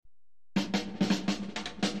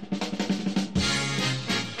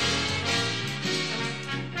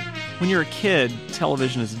When you're a kid,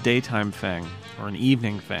 television is a daytime thing or an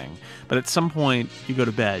evening thing, but at some point you go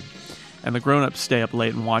to bed, and the grown-ups stay up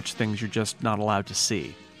late and watch things you're just not allowed to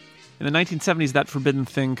see. In the 1970s, that forbidden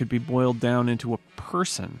thing could be boiled down into a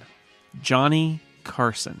person, Johnny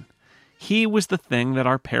Carson. He was the thing that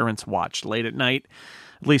our parents watched late at night,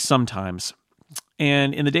 at least sometimes.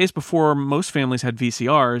 And in the days before most families had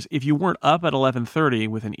VCRs, if you weren't up at 11:30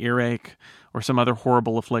 with an earache or some other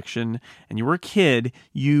horrible affliction, and you were a kid,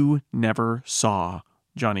 you never saw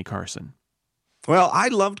Johnny Carson. Well, I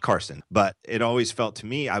loved Carson, but it always felt to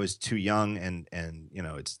me I was too young, and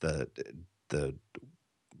it's the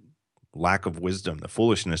lack of wisdom, the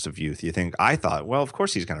foolishness of youth. I thought, well, of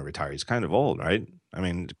course he's going to retire. He's kind of old, right? I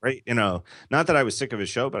mean, great, not that I was sick of his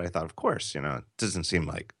show, but I thought, of course, it doesn't seem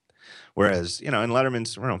like. Whereas, and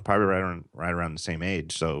Letterman's probably right around the same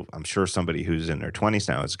age. So I'm sure somebody who's in their 20s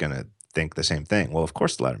now is going to think the same thing. Well, of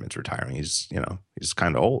course Letterman's retiring. He's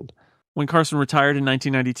kind of old. When Carson retired in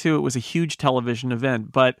 1992, it was a huge television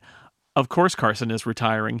event. But of course Carson is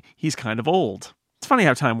retiring. He's kind of old. It's funny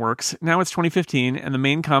how time works. Now it's 2015, and the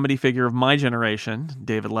main comedy figure of my generation,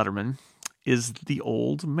 David Letterman, is the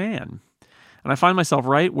old man. And I find myself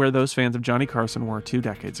right where those fans of Johnny Carson were 2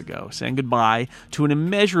 decades ago, saying goodbye to an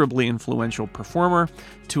immeasurably influential performer,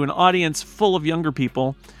 to an audience full of younger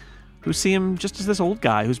people who see him just as this old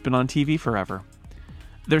guy who's been on TV forever.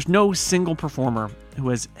 There's no single performer who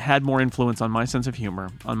has had more influence on my sense of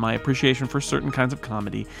humor, on my appreciation for certain kinds of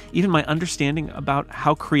comedy, even my understanding about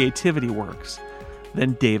how creativity works,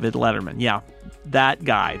 than David Letterman. Yeah, that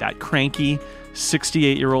guy, that cranky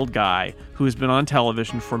 68-year-old guy who has been on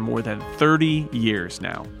television for more than 30 years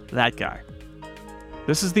now. That guy.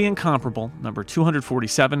 This is The Incomparable, number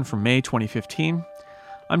 247 from May 2015.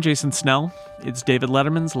 I'm Jason Snell. It's David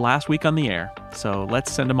Letterman's last week on the air, so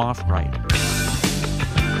let's send him off right.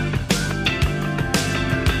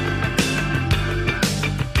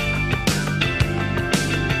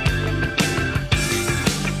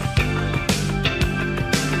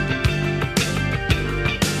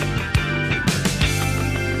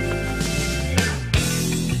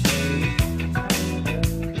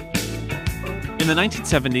 In the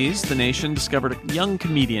 1970s, the nation discovered a young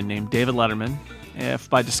comedian named David Letterman. If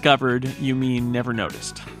by discovered, you mean never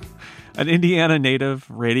noticed. An Indiana native,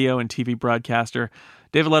 radio and TV broadcaster,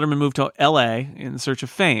 David Letterman moved to L.A. in search of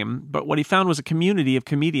fame, but what he found was a community of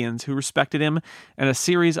comedians who respected him and a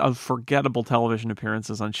series of forgettable television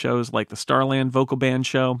appearances on shows like the Starland Vocal Band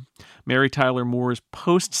Show, Mary Tyler Moore's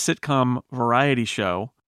post-sitcom variety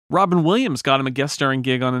show. Robin Williams got him a guest starring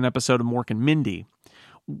gig on an episode of Mork and Mindy.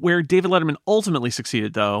 Where David Letterman ultimately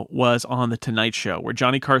succeeded, though, was on The Tonight Show, where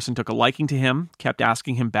Johnny Carson took a liking to him, kept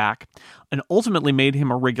asking him back, and ultimately made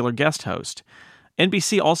him a regular guest host.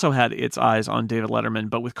 NBC also had its eyes on David Letterman,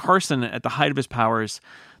 but with Carson at the height of his powers,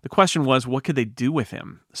 the question was, what could they do with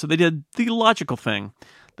him? So they did the logical thing.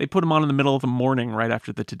 They put him on in the middle of the morning right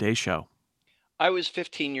after The Today Show. I was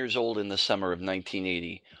 15 years old in the summer of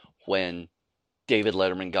 1980 when David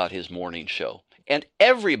Letterman got his morning show. And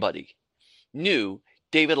everybody knew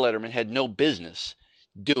David Letterman had no business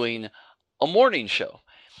doing a morning show.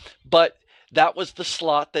 But that was the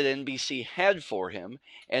slot that NBC had for him.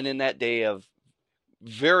 And in that day of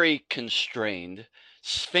very constrained,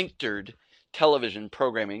 sphinctered television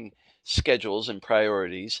programming schedules and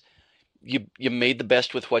priorities, you made the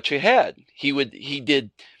best with what you had. He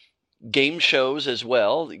did game shows as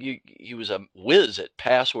well. He was a whiz at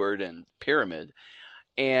Password and Pyramid.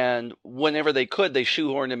 And whenever they could, they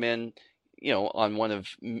shoehorned him in, on one of,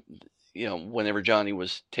 whenever Johnny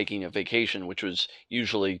was taking a vacation, which was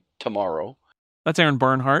usually tomorrow. That's Aaron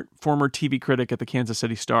Barnhart, former TV critic at the Kansas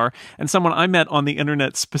City Star, and someone I met on the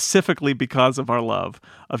internet specifically because of our love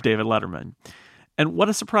of David Letterman. And what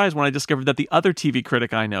a surprise when I discovered that the other TV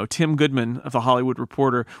critic I know, Tim Goodman of The Hollywood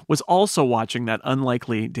Reporter, was also watching that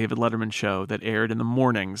unlikely David Letterman show that aired in the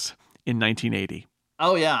mornings in 1980.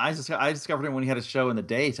 Oh, yeah. I discovered him when he had a show in the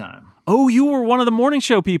daytime. Oh, you were one of the morning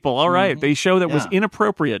show people. All right. The show that was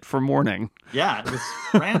inappropriate for morning. Yeah, it was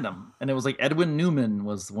random. And it was like Edwin Newman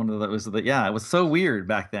was one of the, it was so weird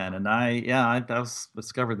back then. And I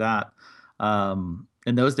discovered that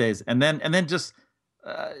in those days. And then just,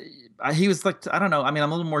 he was like, I don't know. I mean,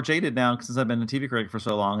 I'm a little more jaded now since I've been a TV critic for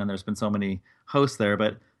so long and there's been so many hosts there.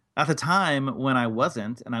 But at the time when I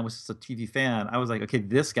wasn't, and I was just a TV fan, I was like, okay,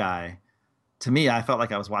 this guy, to me, I felt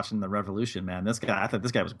like I was watching the revolution, man. I thought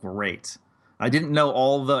this guy was great. I didn't know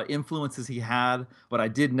all the influences he had, but I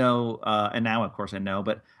did know, and now, of course, I know,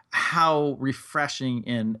 but how refreshing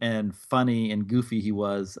and funny and goofy he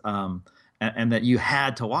was, and that you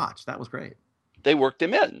had to watch. That was great. They worked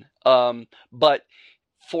him in. But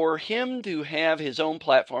for him to have his own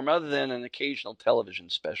platform other than an occasional television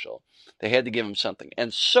special, they had to give him something.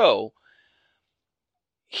 And so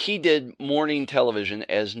he did morning television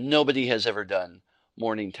as nobody has ever done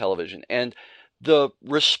morning television. And the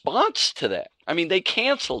response to that, I mean, they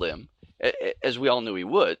canceled him, as we all knew he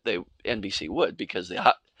would. NBC would, because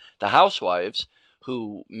the housewives,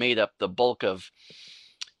 who made up the bulk of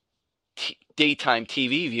daytime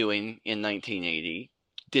TV viewing in 1980,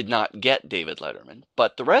 did not get David Letterman.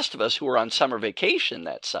 But the rest of us who were on summer vacation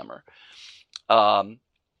that summer,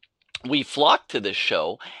 we flocked to this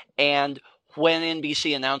show. And when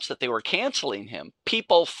NBC announced that they were canceling him,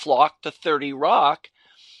 people flocked to 30 Rock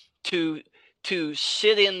to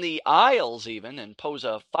sit in the aisles even and pose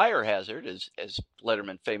a fire hazard, as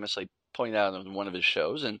Letterman famously pointed out in one of his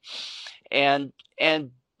shows, and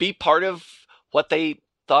be part of what they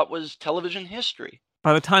thought was television history.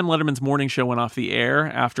 By the time Letterman's morning show went off the air,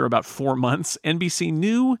 after about 4 months, NBC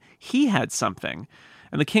knew he had something.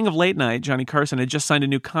 And the king of late night, Johnny Carson, had just signed a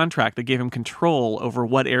new contract that gave him control over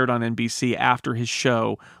what aired on NBC after his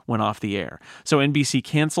show went off the air. So NBC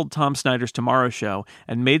canceled Tom Snyder's Tomorrow Show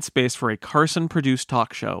and made space for a Carson-produced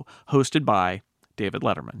talk show hosted by David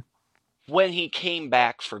Letterman. When he came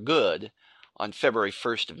back for good on February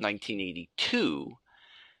 1st of 1982,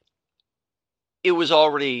 it was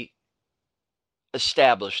already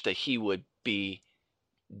established that he would be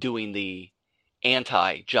doing the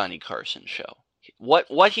anti-Johnny Carson show.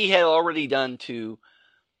 What he had already done to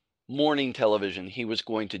morning television, he was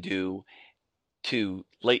going to do to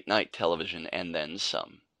late night television, and then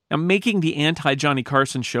some. Now, making the anti-Johnny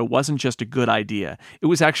Carson show wasn't just a good idea. It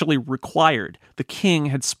was actually required. The king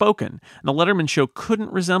had spoken, and the Letterman show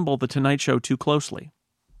couldn't resemble The Tonight Show too closely.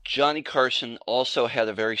 Johnny Carson also had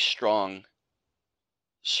a very strong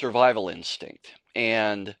survival instinct.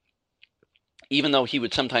 And even though he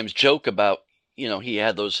would sometimes joke about, he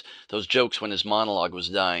had those jokes when his monologue was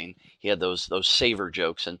dying. He had those savor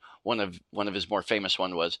jokes, and one of his more famous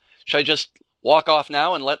one was, "Should I just walk off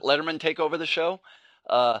now and let Letterman take over the show?"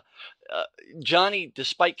 Johnny,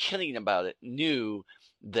 despite kidding about it, knew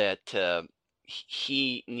that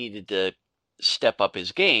he needed to step up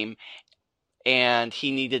his game, and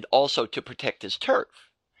he needed also to protect his turf.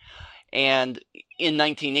 And in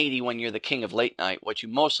 1980, when you're the king of late night, what you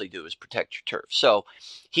mostly do is protect your turf. So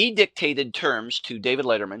he dictated terms to David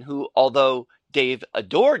Letterman, who, although Dave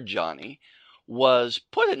adored Johnny, was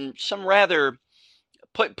put under some rather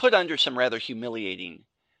humiliating,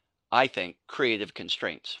 I think, creative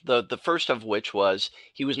constraints. The first of which was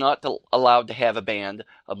he was not allowed to have a band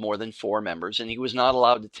of more than 4 members, and he was not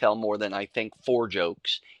allowed to tell more than, I think, 4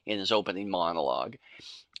 jokes in his opening monologue,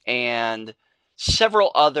 and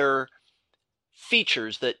several other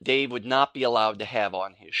features that Dave would not be allowed to have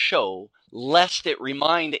on his show, lest it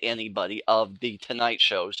remind anybody of The Tonight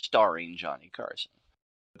Show starring Johnny Carson.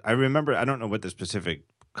 I remember, I don't know what the specific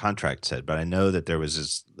contract said, but I know that there was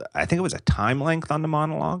this, I think it was a time length on the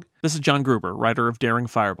monologue. This is John Gruber, writer of Daring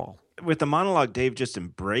Fireball. With the monologue, Dave just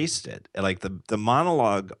embraced it. Like the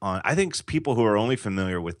monologue on, I think people who are only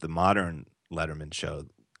familiar with the modern Letterman show,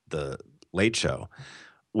 the Late Show,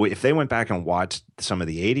 if they went back and watched some of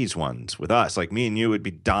the 80s ones with us, like me and you would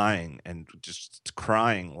be dying and just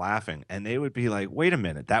crying, laughing. And they would be like, wait a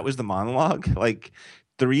minute, that was the monologue? Like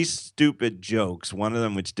 3 stupid jokes, one of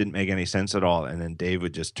them which didn't make any sense at all. And then Dave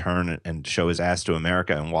would just turn and show his ass to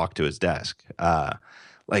America and walk to his desk.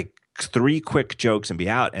 Like 3 quick jokes and be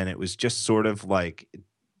out. And it was just sort of like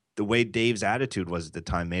the way Dave's attitude was at the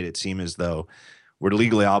time made it seem as though we're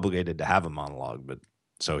legally obligated to have a monologue, but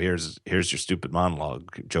so here's your stupid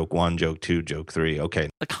monologue. Joke 1, joke 2, joke 3. Okay.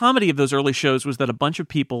 The comedy of those early shows was that a bunch of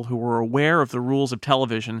people who were aware of the rules of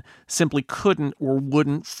television simply couldn't or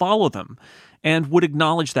wouldn't follow them and would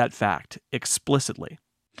acknowledge that fact explicitly.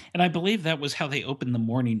 And I believe that was how they opened the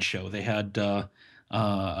morning show. They had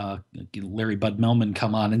Larry Bud Melman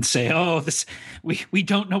come on and say, "Oh, we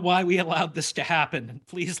don't know why we allowed this to happen.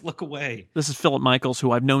 Please look away." This is Philip Michaels,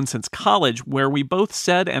 who I've known since college, where we both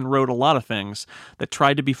said and wrote a lot of things that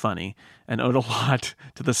tried to be funny and owed a lot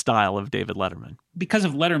to the style of David Letterman. Because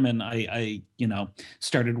of Letterman, I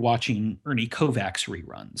started watching Ernie Kovacs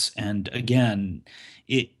reruns, and again,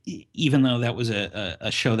 even though that was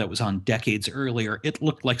a show that was on decades earlier, it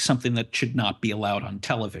looked like something that should not be allowed on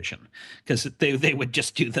television, because they would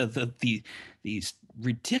just do these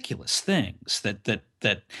ridiculous things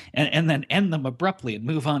that and then end them abruptly and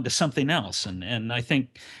move on to something else, and I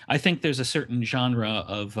think there's a certain genre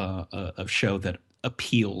of show that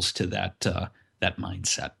appeals to that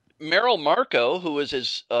mindset. Meryl Marco, who was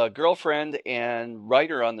his girlfriend and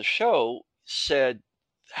writer on the show, said,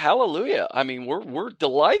 "Hallelujah! I mean, we're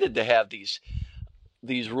delighted to have these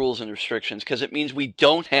these rules and restrictions because it means we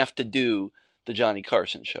don't have to do the Johnny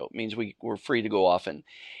Carson show. It means we're free to go off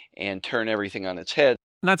and turn everything on its head.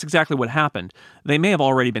 And that's exactly what happened. They may have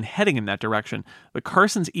already been heading in that direction, but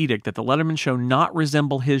Carson's edict that the Letterman show not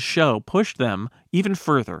resemble his show pushed them even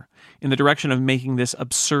further in the direction of making this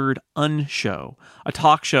absurd unshow, a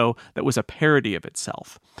talk show that was a parody of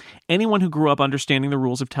itself. Anyone who grew up understanding the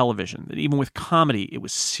rules of television, that even with comedy it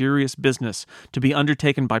was serious business to be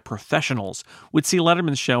undertaken by professionals, would see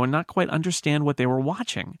Letterman's show and not quite understand what they were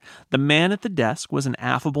watching. The man at the desk was an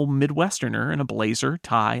affable Midwesterner in a blazer,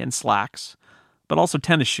 tie, and slacks, but also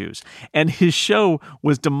tennis shoes. And his show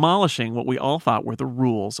was demolishing what we all thought were the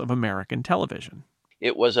rules of American television.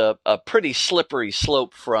 It was a pretty slippery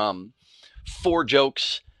slope from 4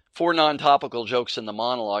 non-topical jokes in the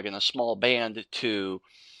monologue in a small band to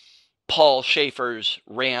Paul Schaefer's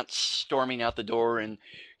rants storming out the door and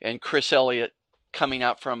Chris Elliott coming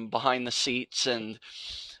out from behind the seats and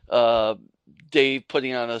Dave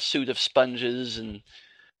putting on a suit of sponges and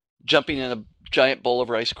jumping in a giant bowl of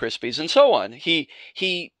Rice Krispies and so on. He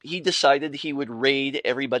decided he would raid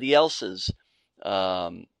everybody else's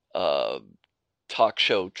talk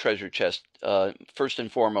show treasure chest. First and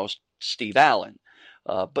foremost, Steve Allen,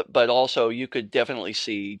 but also you could definitely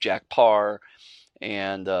see Jack Parr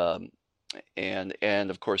and of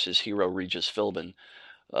course his hero Regis Philbin,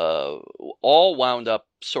 all wound up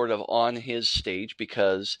sort of on his stage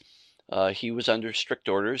because he was under strict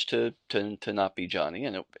orders to not be Johnny,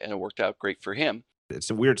 and it worked out great for him. It's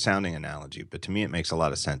a weird sounding analogy, but to me it makes a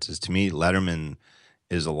lot of sense. To me, Letterman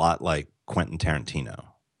is a lot like Quentin Tarantino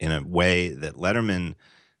in a way that Letterman,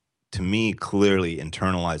 to me, clearly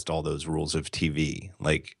internalized all those rules of TV.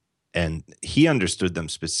 And he understood them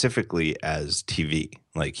specifically as TV.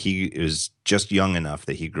 Like, he is just young enough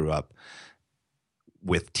that he grew up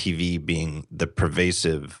with TV being the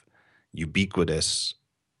pervasive, ubiquitous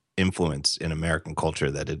influence in American culture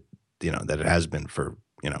that it has been for,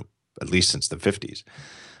 at least since the 50s.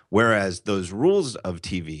 Whereas those rules of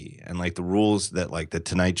TV and like the rules that like the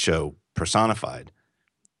Tonight Show personified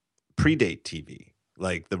predate TV.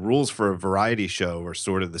 Like, the rules for a variety show are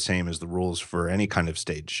sort of the same as the rules for any kind of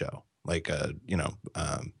stage show, like the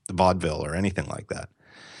vaudeville or anything like that.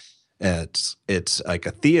 It's like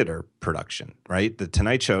a theater production, right? The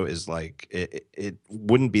Tonight Show is like, it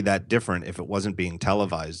wouldn't be that different if it wasn't being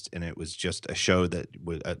televised and it was just a show that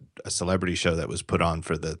was a celebrity show that was put on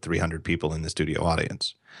for the 300 people in the studio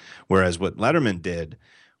audience. Whereas what Letterman did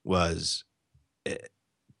was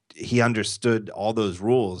he understood all those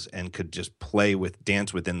rules and could just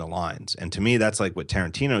dance within the lines. And to me, that's like what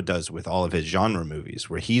Tarantino does with all of his genre movies,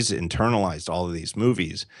 where he's internalized all of these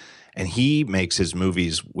movies and he makes his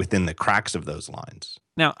movies within the cracks of those lines.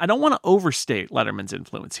 Now, I don't want to overstate Letterman's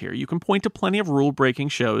influence here. You can point to plenty of rule-breaking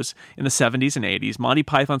shows in the 70s and 80s, Monty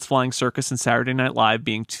Python's Flying Circus and Saturday Night Live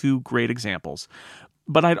being 2 great examples.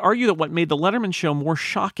 But I'd argue that what made the Letterman show more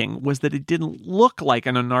shocking was that it didn't look like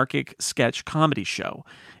an anarchic sketch comedy show.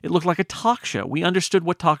 It looked like a talk show. We understood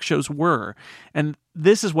what talk shows were, and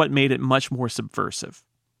this is what made it much more subversive.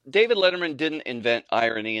 David Letterman didn't invent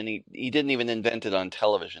irony, and he didn't even invent it on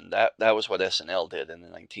television. That was what SNL did in the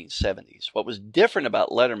 1970s. What was different about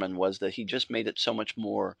Letterman was that he just made it so much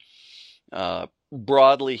more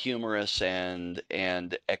broadly humorous and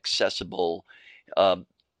accessible.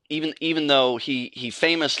 Even though he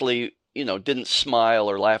famously, didn't smile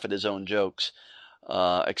or laugh at his own jokes,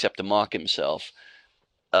 except to mock himself,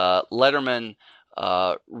 Letterman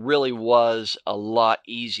really was a lot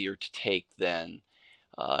easier to take than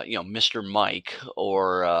Mr. Mike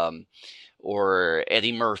or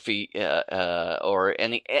Eddie Murphy or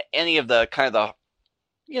any of the kind of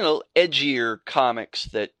the edgier comics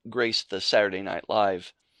that graced the Saturday Night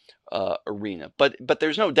Live arena. But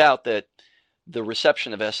there's no doubt that the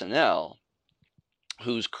reception of SNL,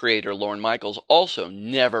 whose creator Lorne Michaels also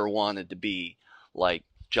never wanted to be like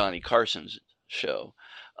Johnny Carson's show,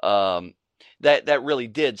 that really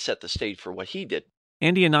did set the stage for what he did.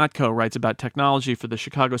 Andy Ihnatko writes about technology for the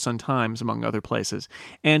Chicago Sun-Times, among other places,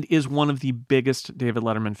 and is one of the biggest David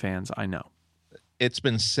Letterman fans I know. It's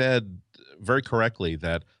been said very correctly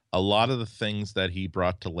that a lot of the things that he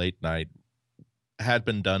brought to late night had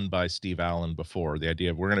been done by Steve Allen before. The idea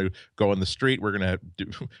of we're going to go on the street, we're even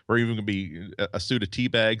going to be a suit of tea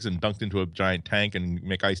bags and dunked into a giant tank and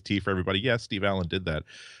make iced tea for everybody. Yes, Steve Allen did that.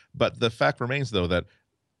 But the fact remains, though, that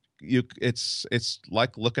it's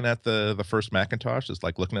like looking at the first Macintosh. It's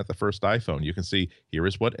like looking at the first iPhone. You can see here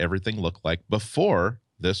is what everything looked like before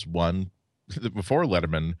Letterman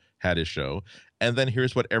had his show, and then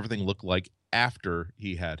here's what everything looked like after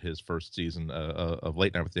he had his first season of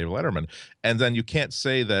Late Night with David Letterman. And then you can't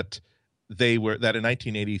say that that in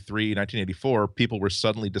 1983, 1984, people were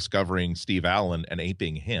suddenly discovering Steve Allen and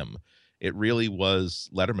aping him. It really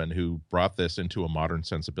was Letterman who brought this into a modern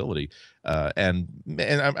sensibility, and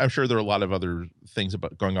I'm sure there are a lot of other things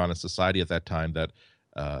about going on in society at that time that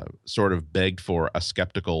sort of begged for a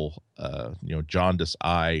skeptical, jaundiced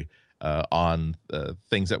eye on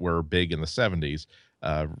things that were big in the 70s.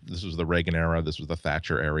 This was the Reagan era. This was the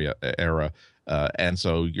Thatcher era, and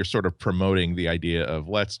so you're sort of promoting the idea of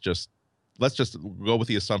let's just go with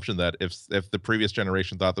the assumption that if the previous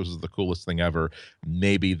generation thought this was the coolest thing ever,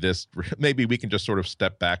 maybe we can just sort of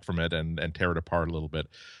step back from it and tear it apart a little bit.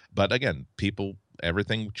 But again,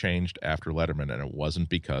 everything changed after Letterman, and it wasn't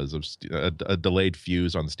because of a delayed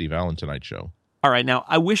fuse on the Steve Allen Tonight Show. All right, now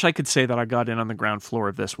I wish I could say that I got in on the ground floor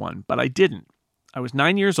of this one, but I didn't. I was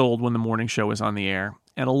 9 years old when the morning show was on the air,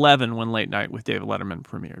 and 11 when Late Night with David Letterman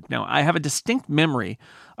premiered. Now, I have a distinct memory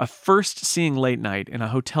of first seeing Late Night in a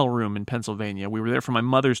hotel room in Pennsylvania. We were there for my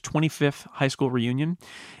mother's 25th high school reunion,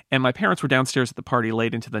 and my parents were downstairs at the party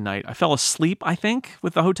late into the night. I fell asleep, I think,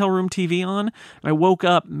 with the hotel room TV on, and I woke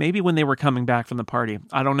up maybe when they were coming back from the party.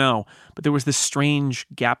 I don't know, but there was this strange,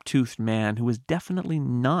 gap-toothed man who was definitely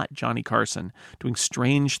not Johnny Carson doing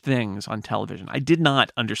strange things on television. I did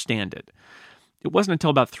not understand it. It wasn't until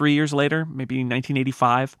about 3 years later, maybe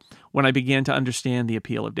 1985, when I began to understand the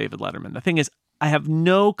appeal of David Letterman. The thing is, I have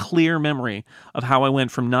no clear memory of how I went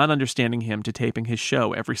from not understanding him to taping his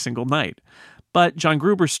show every single night. But John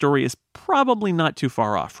Gruber's story is probably not too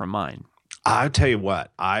far off from mine. I'll tell you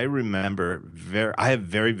what, I remember I have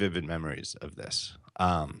very vivid memories of this.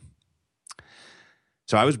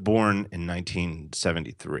 So I was born in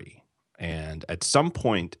 1973. And at some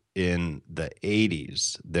point in the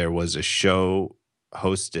 80s, there was a show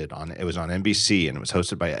it was on NBC, and it was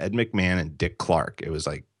hosted by Ed McMahon and Dick Clark. It was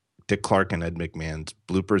like Dick Clark and Ed McMahon's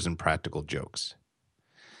Bloopers and Practical Jokes.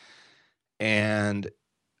 And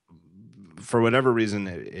for whatever reason,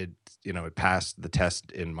 it passed the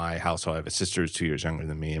test in my household. I have a sister who's 2 years younger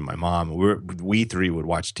than me, and my mom. We three would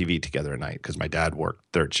watch TV together at night because my dad worked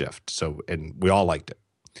third shift. And we all liked it.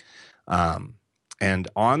 And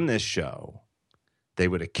on this show, they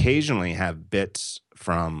would occasionally have bits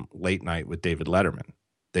from Late Night with David Letterman.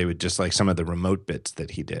 They would just, like some of the remote bits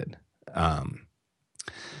that he did,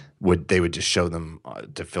 they would just show them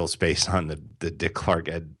to fill space on the Dick Clark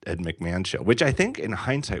Ed McMahon show, which I think in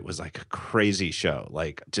hindsight was like a crazy show,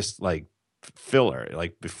 like just like filler,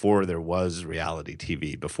 like before there was reality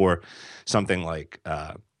TV, before something like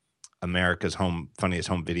America's Funniest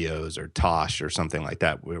Home Videos or Tosh or something like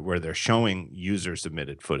that, where they're showing user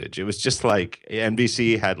submitted footage. It was just like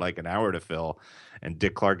NBC had like an hour to fill, and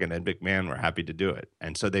Dick Clark and Ed McMahon were happy to do it.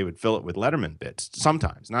 And so they would fill it with Letterman bits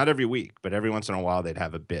sometimes, not every week, but every once in a while they'd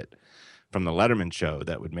have a bit from the Letterman show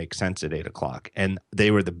that would make sense at 8 o'clock. And they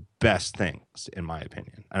were the best things, in my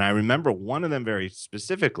opinion. And I remember one of them very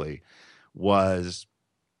specifically was,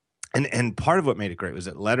 and part of what made it great was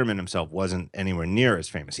that Letterman himself wasn't anywhere near as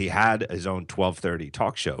famous. He had his own 12:30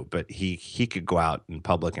 talk show, but he could go out in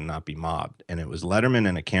public and not be mobbed. And it was Letterman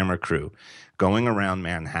and a camera crew going around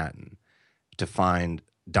Manhattan to find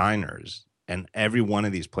diners. And every one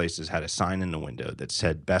of these places had a sign in the window that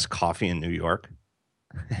said "Best Coffee in New York."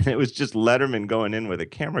 And it was just Letterman going in with a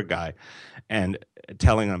camera guy and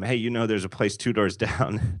telling them, hey, there's a place 2 doors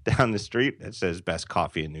down the street that says "Best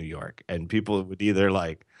Coffee in New York." And people would either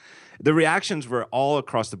like, the reactions were all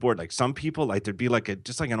across the board. Like some people, like there'd be like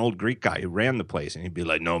just like an old Greek guy who ran the place, and he'd be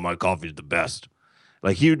like, no, my coffee's the best.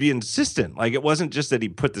 Like he would be insistent. Like it wasn't just that he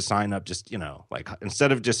put the sign up, just, like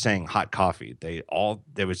instead of just saying hot coffee,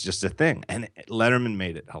 there was just a thing. And Letterman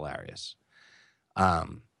made it hilarious.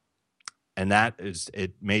 And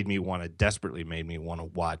it desperately made me want to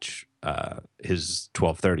watch his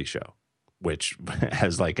 12:30 show, which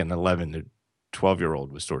as like an 11 to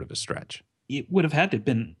 12-year-old was sort of a stretch. It would have had to have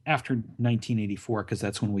been after 1984 because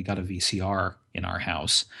that's when we got a VCR in our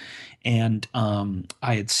house, and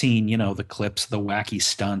I had seen the clips, the wacky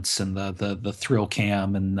stunts, and the thrill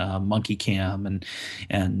cam and monkey cam,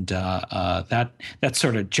 and that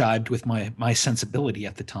sort of jibed with my sensibility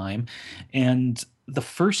at the time. And the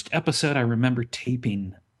first episode I remember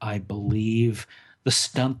taping, I believe the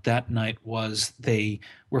stunt that night was they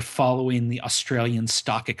were following the Australian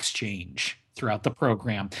Stock Exchange throughout the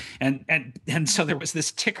program, and so there was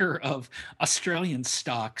this ticker of Australian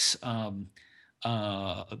stocks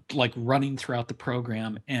like running throughout the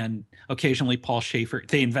program, and occasionally Paul Schaefer,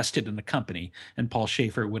 they invested in the company, and Paul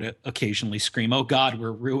Schaefer would occasionally scream, "Oh God,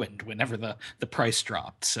 we're ruined," whenever the price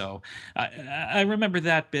dropped. So I remember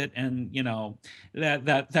that bit, and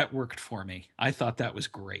that worked for me. I thought that was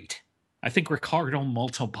great. I think Ricardo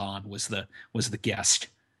Montalban was the guest.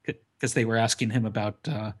 because they were asking him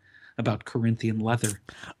about Corinthian leather.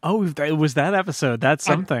 Oh, it was that episode. That's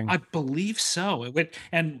something. I believe so.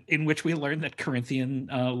 And in which we learned that Corinthian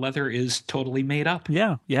leather is totally made up.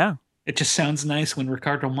 Yeah. It just sounds nice when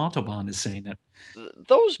Ricardo Montalban is saying it.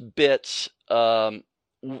 Those bits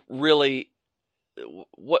really,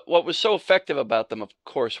 what was so effective about them, of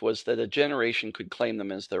course, was that a generation could claim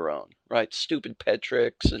them as their own, right? Stupid pet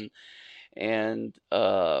tricks and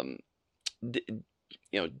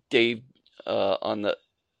Dave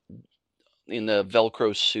in the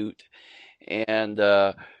Velcro suit, and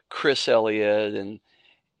Chris Elliott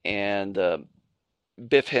and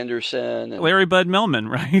Biff Henderson and Larry Bud Melman,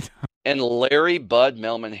 right? And Larry Bud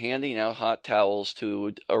Melman handing out hot towels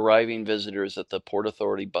to arriving visitors at the Port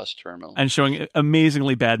Authority bus terminal. And showing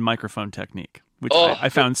amazingly bad microphone technique, which I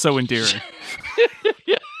found so endearing.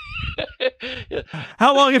 Yeah.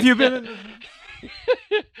 How long have you been in this?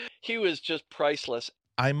 He was just priceless.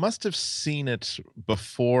 I must have seen it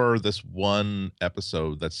before this one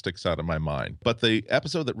episode that sticks out in my mind. But the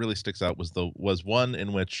episode that really sticks out was one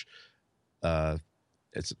in which the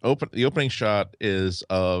opening shot is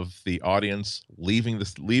of the audience leaving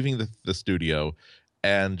the studio,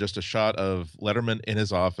 and just a shot of Letterman in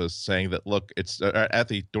his office saying that, look, it's at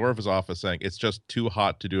the door of his office saying it's just too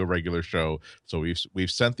hot to do a regular show, so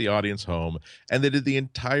we've sent the audience home. And they did the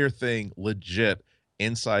entire thing legit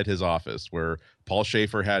inside his office, where Paul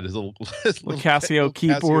Schaefer had his little Casio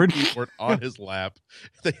keyboard on his lap.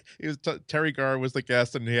 Terry Garr was the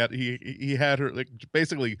guest, and he had her, like,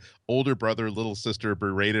 basically older brother, little sister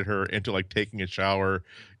berated her into like taking a shower.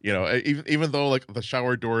 Even though like the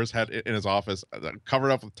shower doors had in his office covered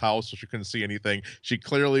up with towels so she couldn't see anything, she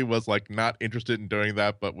clearly was like not interested in doing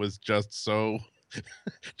that, but was just so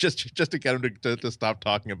just to get him to stop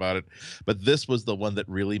talking about it. But this was the one that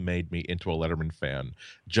really made me into a Letterman fan,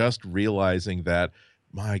 just realizing that,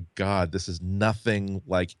 my God, this is nothing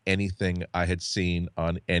like anything I had seen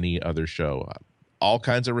on any other show. All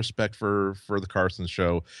kinds of respect for the Carson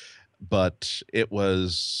show, but it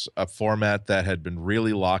was a format that had been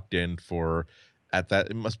really locked in for,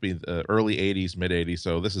 it must be the early 80s, mid 80s.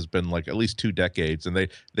 So this has been like at least 2 decades, and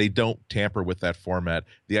they don't tamper with that format.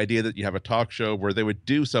 The idea that you have a talk show where they would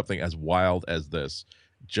do something as wild as this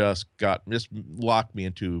just locked me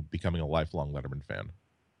into becoming a lifelong Letterman fan.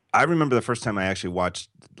 I remember the first time I actually watched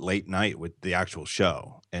Late Night with the actual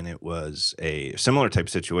show, and it was a similar type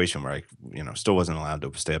situation where I, still wasn't allowed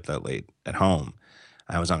to stay up that late at home.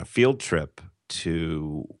 I was on a field trip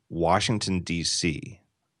to Washington, D.C.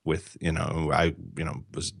 with, I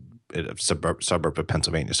was in a suburb of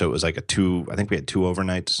Pennsylvania. So it was like I think we had 2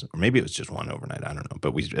 overnights, or maybe it was just 1 overnight. I don't know.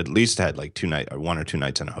 But we at least had like 1 or 2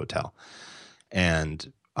 nights in a hotel.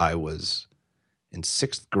 And I was in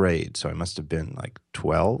 6th grade. So I must have been like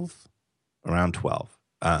 12, around 12.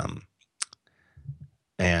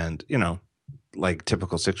 And, like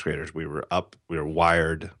typical 6th graders, we were up, we were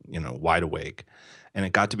wired, wide awake. And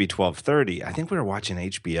it got to be 12:30. I think we were watching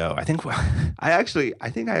HBO. I think I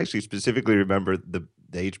actually specifically remember the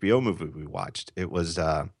HBO movie we watched. It was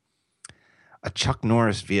a Chuck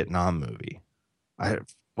Norris Vietnam movie.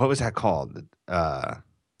 What was that called?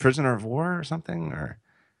 Prisoner of War or something? Or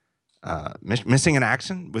Missing in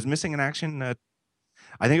Action? Was Missing in Action?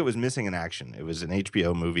 I think it was Missing in Action. It was an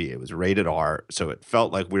HBO movie. It was rated R, so it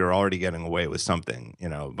felt like we were already getting away with something.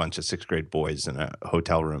 A bunch of 6th grade boys in a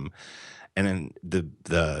hotel room. And then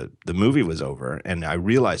the movie was over, and I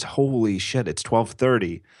realized, holy shit, it's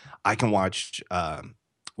 12:30. I can watch.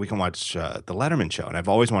 We can watch the Letterman show, and I've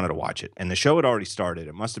always wanted to watch it. And the show had already started.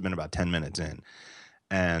 It must have been about 10 minutes in,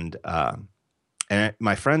 and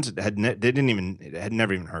my friends had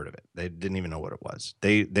never even heard of it. They didn't even know what it was.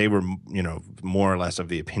 They were more or less of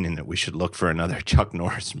the opinion that we should look for another Chuck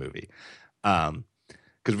Norris movie.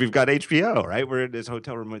 Because we've got HBO, right? We're in this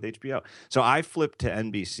hotel room with HBO. So I flipped to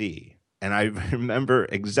NBC. And I remember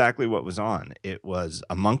exactly what was on. It was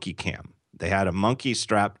a monkey cam. They had a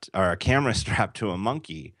camera strapped to a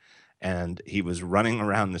monkey, and he was running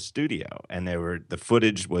around the studio. And the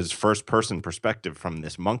footage was first person perspective from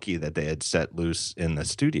this monkey that they had set loose in the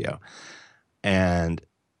studio. And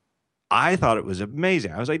I thought it was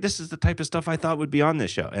amazing. I was like, this is the type of stuff I thought would be on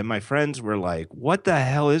this show. And my friends were like, what the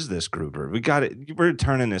hell is this, Gruber? We got it. We're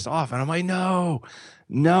turning this off. And I'm like, no.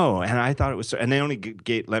 And I thought it was, and they only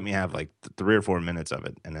let me have like 3 or 4 minutes of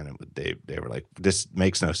it. And then they were like, this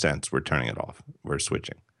makes no sense. We're turning it off. We're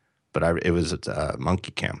switching. But it was a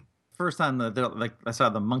monkey cam. First time I saw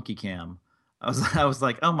the monkey cam, I was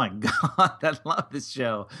like, oh my God, I love this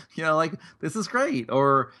show. Like, this is great.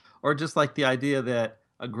 Or just like the idea that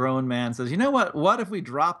a grown man says, you know what if we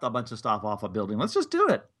dropped a bunch of stuff off a building? Let's just do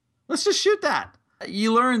it. Let's just shoot that.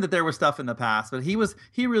 You learned that there was stuff in the past, but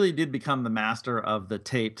he really did become the master of the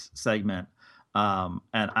taped segment. And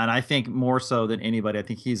I think more so than anybody, I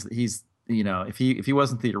think he's if he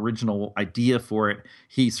wasn't the original idea for it,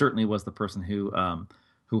 he certainly was the person who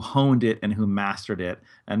honed it and who mastered it.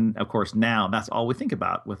 And of course, now that's all we think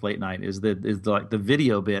about with late night is like the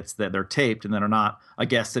video bits that they're taped and that are not a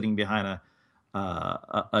guest sitting behind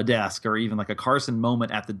a desk, or even like a Carson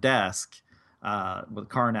moment at the desk with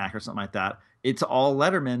Karnak or something like that. It's all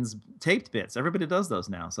Letterman's taped bits. Everybody does those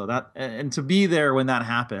now. So and to be there when that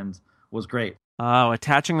happened was great. Oh,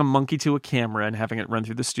 attaching a monkey to a camera and having it run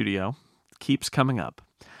through the studio keeps coming up.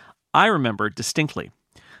 I remember distinctly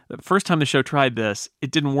that the first time the show tried this,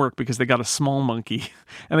 it didn't work because they got a small monkey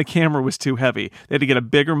and the camera was too heavy. They had to get a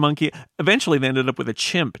bigger monkey. Eventually, they ended up with a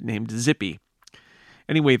chimp named Zippy.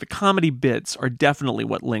 Anyway, the comedy bits are definitely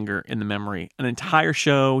what linger in the memory. An entire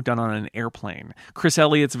show done on an airplane. Chris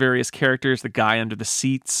Elliott's various characters, the guy under the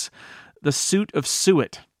seats, the suit of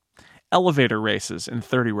Suet, elevator races in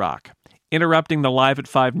 30 Rock, interrupting the Live at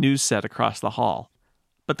 5 news set across the hall.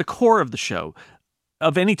 But the core of the show,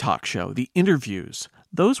 of any talk show, the interviews,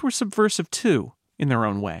 those were subversive too, in their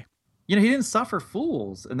own way. He didn't suffer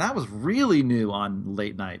fools, and that was really new on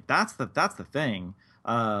late night. That's the thing.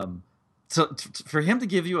 So for him to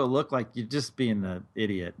give you a look like you're just being an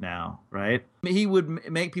idiot now, right? He would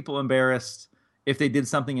make people embarrassed if they did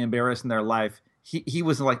something embarrassing in their life. He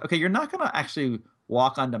was like, okay, you're not going to actually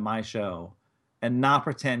walk onto my show and not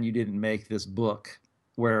pretend you didn't make this book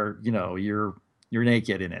where, you're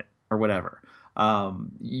naked in it or whatever.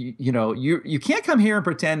 You can't come here and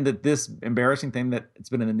pretend that this embarrassing thing that it's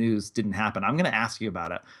been in the news didn't happen. I'm going to ask you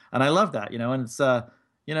about it. And I love that, and it's,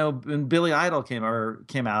 when Billy Idol came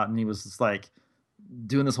out and he was just like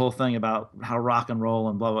doing this whole thing about how rock and roll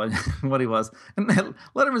and blah, blah, what he was. And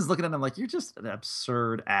Letterman's looking at him like, you're just an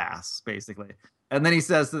absurd ass, basically. And then he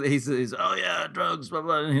says, he's oh yeah, drugs, blah,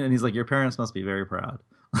 blah. And he's like, your parents must be very proud.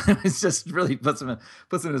 It's just really puts him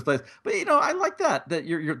in his place. But I like that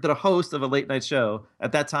you're a host of a late night show.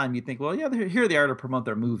 At that time, you think, well, yeah, here they are to promote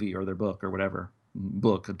their movie or their book or whatever.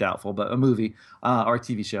 Book, doubtful, but a movie or a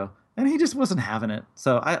TV show. And he just wasn't having it.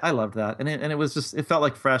 So I loved that. And it was just, it felt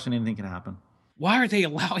like fresh and anything can happen. Why are they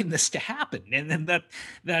allowing this to happen? And then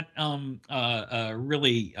that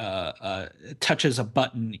really touches a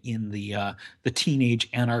button in the teenage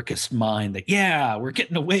anarchist mind that, yeah, we're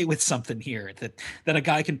getting away with something here, that a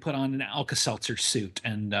guy can put on an Alka-Seltzer suit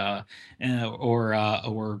or a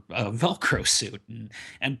Velcro suit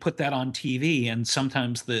and put that on TV. And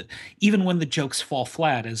sometimes even when the jokes fall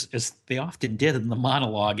flat, as they often did in the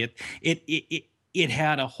monologue, it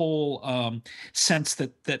had a whole sense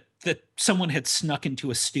that someone had snuck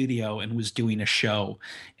into a studio and was doing a show,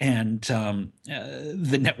 and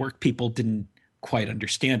the network people didn't quite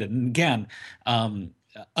understand it. And again,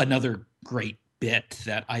 another great bit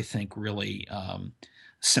that I think really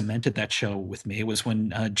cemented that show with me was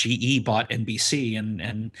when GE bought NBC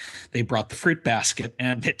and they brought the fruit basket,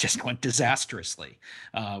 and it just went disastrously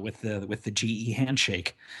with the GE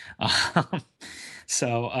handshake.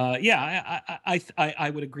 So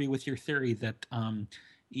I would agree with your theory that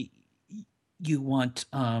you want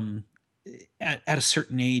at a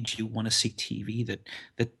certain age you want to see TV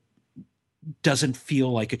that doesn't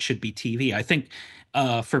feel like it should be TV. I think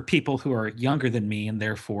for people who are younger than me and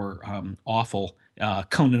therefore awful,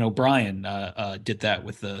 Conan O'Brien did that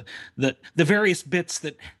with the various bits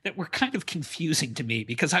that were kind of confusing to me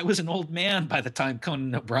because I was an old man by the time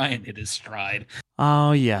Conan O'Brien hit his stride.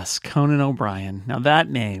 Oh, yes, Conan O'Brien. Now, that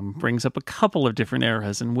name brings up a couple of different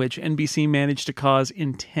eras in which NBC managed to cause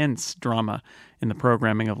intense drama in the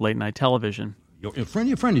programming of late-night television. A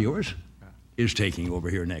friend of yours is taking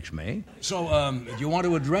over here next May. So, do you want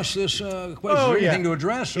to address this question? Is there anything to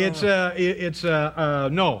address?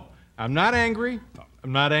 No. I'm not angry.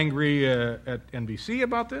 I'm not angry at NBC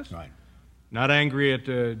about this. Right. Not angry at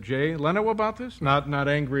Jay Leno about this. Not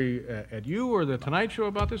angry at you or the Tonight Show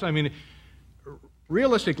about this. I mean,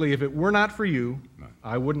 realistically, if it were not for you, right,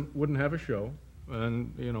 I wouldn't have a show,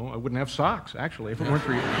 and I wouldn't have socks actually if it weren't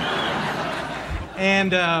for you.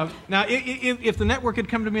 And now, if the network had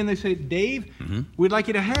come to me and they say, Dave, we'd like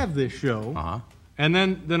you to have this show, and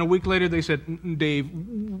then a week later they said, Dave,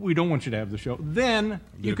 we don't want you to have the show, then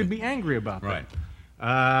you could be angry about that.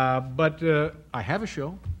 Right. But I have a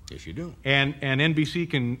show. Yes, you do. And NBC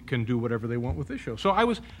can do whatever they want with this show. So I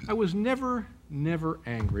was never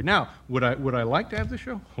angry. Now, would I like to have the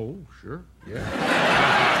show? Oh, sure. Yeah.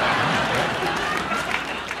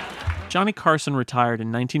 Johnny Carson retired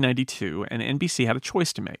in 1992, and NBC had a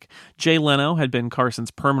choice to make. Jay Leno had been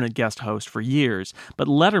Carson's permanent guest host for years, but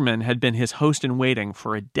Letterman had been his host-in-waiting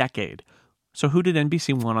for a decade. So who did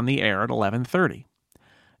NBC want on the air at 11:30?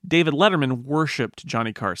 David Letterman worshipped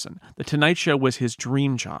Johnny Carson. The Tonight Show was his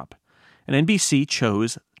dream job. And NBC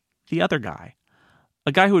chose the other guy.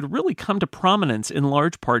 A guy who had really come to prominence in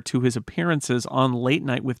large part to his appearances on Late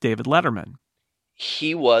Night with David Letterman.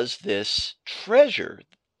 He was this treasure,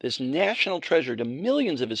 this national treasure to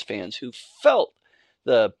millions of his fans who felt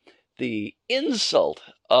the insult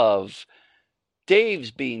of Dave's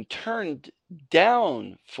being turned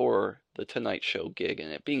down for the Tonight Show gig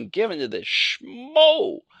and it being given to this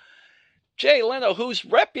schmo, Jay Leno, whose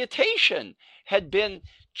reputation had been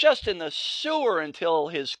just in the sewer until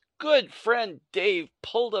his good friend Dave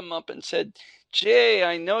pulled him up and said, Jay,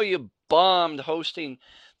 I know you bombed hosting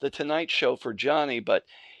the Tonight Show for Johnny, but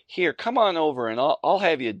here, come on over and I'll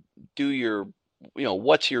have you do your,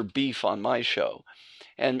 what's your beef on my show.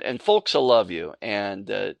 And folks will love you.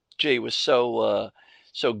 And Jay was so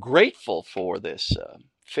grateful for this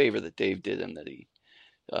favor that Dave did him that he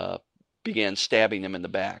began stabbing him in the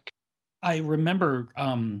back. I remember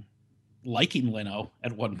liking Leno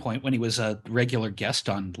at one point when he was a regular guest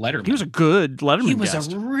on Letterman. He was a good Letterman guest. He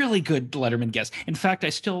was a really good Letterman guest. In fact,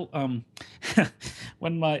 I still I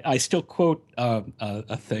still quote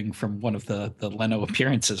a thing from one of the Leno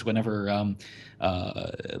appearances whenever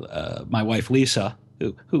my wife Lisa,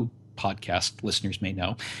 who podcast listeners may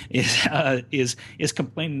know, is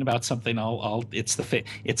complaining about something.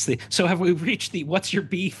 So have we reached the "What's your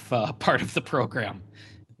beef" part of the program?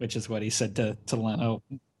 Which is what he said to Leno.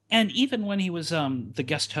 And even when he was the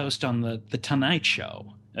guest host on the Tonight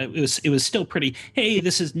Show, it was still pretty. Hey,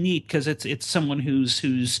 this is neat because it's someone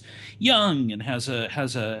who's young and has a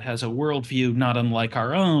worldview not unlike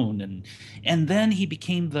our own. And then he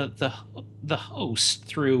became the host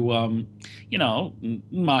through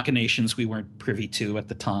machinations we weren't privy to at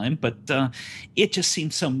the time. But it just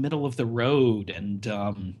seemed so middle of the road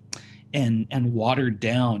and watered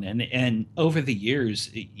down, and over the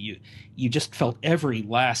years you just felt every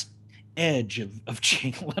last edge of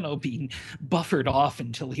Jay Leno being buffered off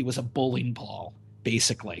until he was a bowling ball,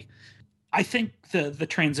 basically. I think the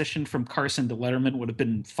transition from Carson to Letterman would have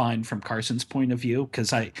been fine from Carson's point of view,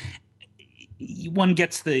 because one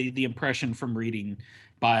gets the impression from reading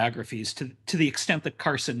biographies to the extent that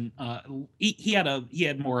Carson he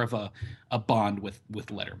had more of a bond with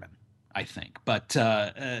Letterman, I think. But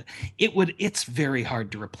it's very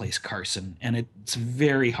hard to replace Carson, and it's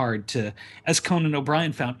very hard to, as Conan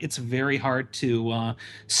O'Brien found, it's very hard to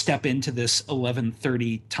step into this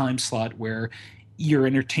 11:30 time slot where you're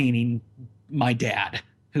entertaining my dad,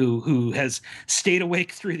 who has stayed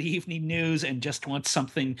awake through the evening news and just wants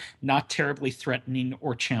something not terribly threatening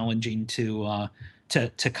or challenging to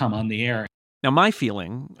come on the air. Now, my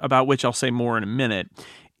feeling, about which I'll say more in a minute,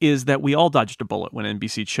 is that we all dodged a bullet when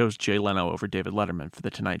NBC chose Jay Leno over David Letterman for The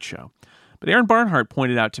Tonight Show. But Aaron Barnhart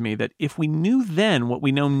pointed out to me that if we knew then what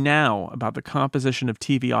we know now about the composition of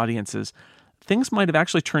TV audiences, things might have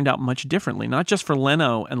actually turned out much differently, not just for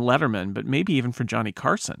Leno and Letterman, but maybe even for Johnny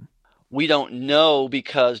Carson. We don't know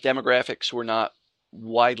because demographics were not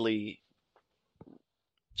widely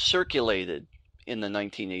circulated in the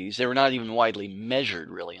 1980s. They were not even widely measured,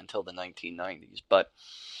 really, until the 1990s. But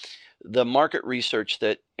the market research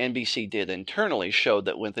that NBC did internally showed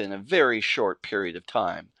that within a very short period of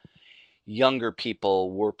time, younger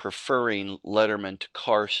people were preferring Letterman to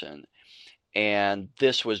Carson. And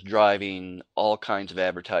this was driving all kinds of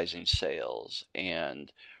advertising sales.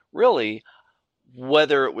 And really,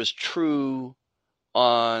 whether it was true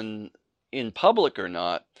in public or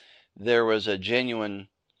not, there was a genuine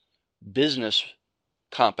business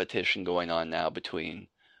competition going on now between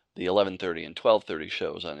the 11:30 and 12:30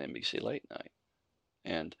 shows on NBC Late Night.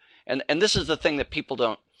 And this is the thing that people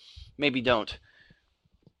don't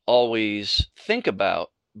always think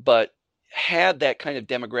about, but had that kind of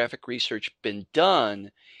demographic research been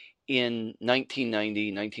done in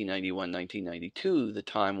 1990, 1991, 1992, the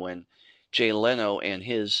time when Jay Leno and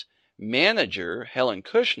his manager, Helen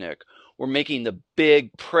Kushnick, were making the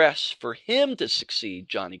big press for him to succeed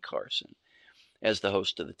Johnny Carson as the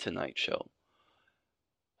host of The Tonight Show.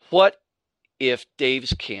 What if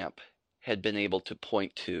Dave's camp had been able to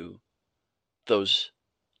point to those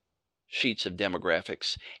sheets of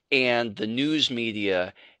demographics and the news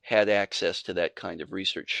media had access to that kind of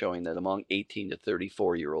research showing that among 18 to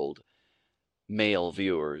 34-year-old male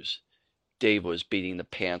viewers, Dave was beating the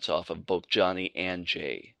pants off of both Johnny and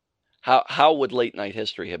Jay? How would late night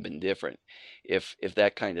history have been different if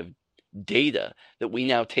that kind of data that we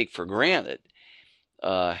now take for granted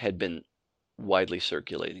had been widely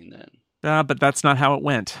circulating then? But that's not how it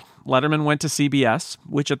went. Letterman went to CBS,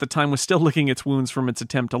 which at the time was still licking its wounds from its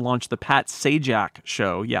attempt to launch the Pat Sajak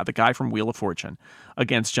show, yeah, the guy from Wheel of Fortune,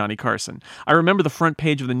 against Johnny Carson. I remember the front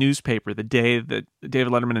page of the newspaper the day that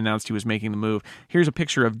David Letterman announced he was making the move. Here's a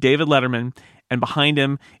picture of David Letterman, and behind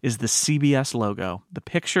him is the CBS logo. The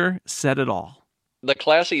picture said it all. The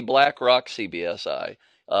classy black rock CBSI,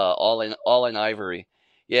 all in ivory.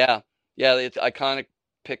 Yeah, it's iconic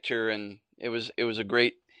picture, and it was a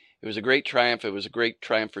great triumph. It was a great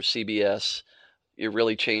triumph for CBS. It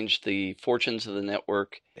really changed the fortunes of the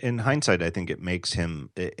network. In hindsight, I think it makes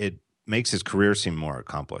his career seem more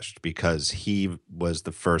accomplished because he was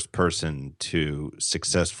the first person to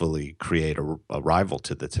successfully create a rival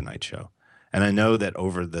to the Tonight Show. And I know that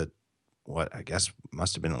over what I guess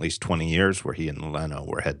must have been at least 20 years where he and Leno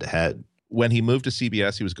were head to head. When he moved to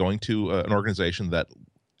CBS, he was going to an organization that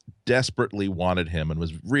desperately wanted him and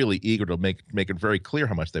was really eager to make it very clear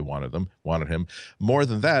how much they wanted him. More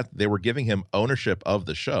than that, they were giving him ownership of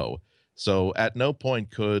the show. So at no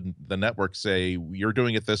point could the network say, you're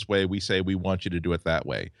doing it this way, we say we want you to do it that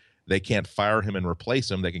way. They can't fire him and replace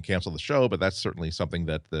him. They can cancel the show, but that's certainly something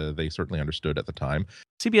that they certainly understood at the time.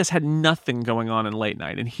 CBS had nothing going on in late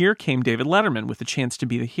night, and here came David Letterman with the chance to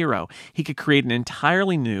be the hero. He could create an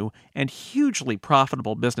entirely new and hugely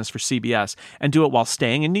profitable business for CBS and do it while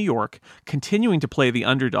staying in New York, continuing to play the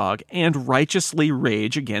underdog, and righteously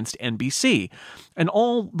rage against NBC, and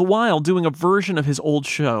all the while doing a version of his old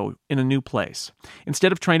show in a new place.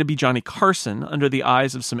 Instead of trying to be Johnny Carson under the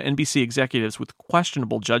eyes of some NBC executives with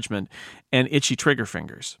questionable judgment and itchy trigger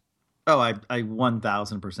fingers. Oh, I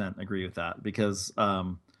 1000% agree with that because,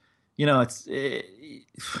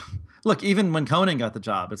 look, even when Conan got the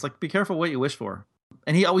job, it's like, be careful what you wish for.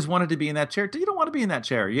 And he always wanted to be in that chair. You don't want to be in that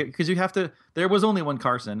chair because you have to, there was only one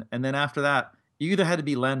Carson. And then after that, you either had to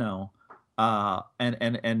be Leno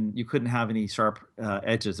and you couldn't have any sharp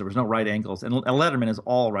edges. There was no right angles. And Letterman is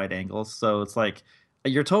all right angles. So it's like,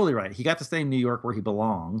 you're totally right. He got to stay in New York where he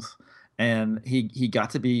belongs. And he got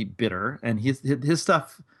to be bitter. And his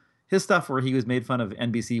stuff where he was made fun of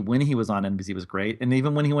NBC when he was on NBC was great. And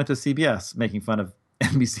even when he went to CBS, making fun of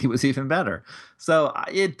NBC was even better. So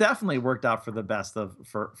it definitely worked out for the best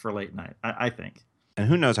for late night, I think. And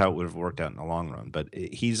who knows how it would have worked out in the long run. But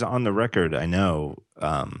he's on the record, I know,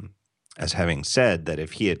 as having said that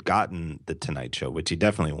if he had gotten the Tonight Show, which he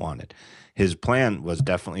definitely wanted, his plan was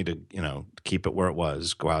definitely to, keep it where it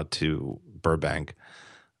was, go out to Burbank,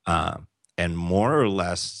 and more or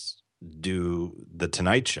less do the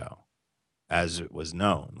Tonight Show as it was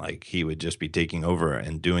known. Like he would just be taking over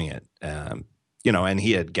and doing it. And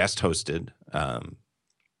he had guest hosted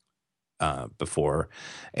before,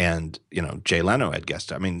 and Jay Leno had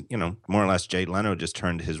guest. I mean, more or less, Jay Leno just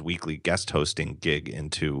turned his weekly guest hosting gig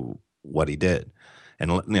into what he did, and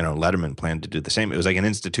Letterman planned to do the same. It was like an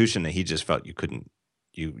institution that he just felt you couldn't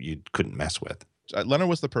mess with. Leno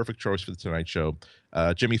was the perfect choice for the Tonight Show.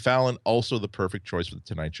 Jimmy Fallon also the perfect choice for the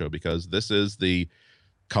Tonight Show because this is the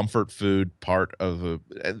comfort food part of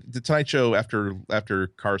the Tonight Show. After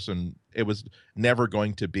Carson, it was never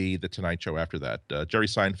going to be the Tonight Show after that. Jerry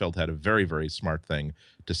Seinfeld had a very, very smart thing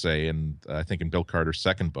to say, and I think in Bill Carter's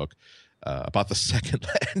second book about the second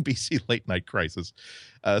NBC late night crisis,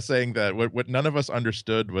 saying that what none of us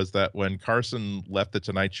understood was that when Carson left the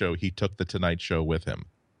Tonight Show, he took the Tonight Show with him.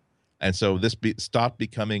 And so this stopped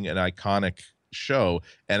becoming an iconic show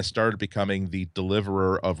and it started becoming the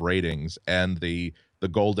deliverer of ratings and the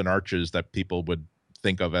golden arches that people would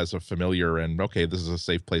think of as a familiar and, okay, this is a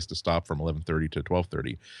safe place to stop from 11:30 to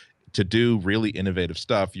 12:30. To do really innovative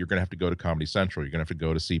stuff, you're going to have to go to Comedy Central. You're going to have to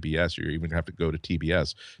go to CBS. You're even going to have to go to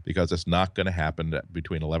TBS because it's not going to happen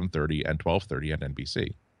between 11:30 and 12:30 at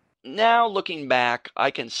NBC. Now, looking back, I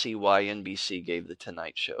can see why NBC gave The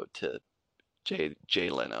Tonight Show to Jay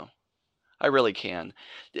Leno. I really can.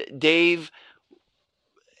 Dave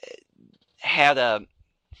had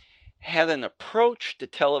an approach to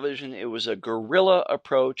television. It was a guerrilla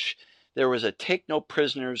approach. There was a take no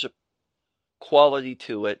prisoners quality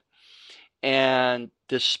to it. And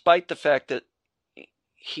despite the fact that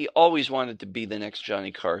he always wanted to be the next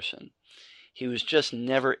Johnny Carson, he was just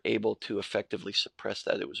never able to effectively suppress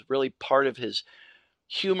that. It was really part of his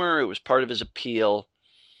humor. It was part of his appeal.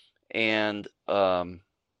 And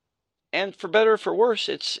for better or for worse,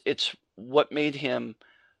 it's what made him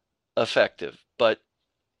effective. But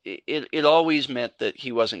it always meant that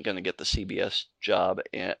he wasn't going to get the CBS job,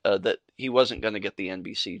 and that he wasn't going to get the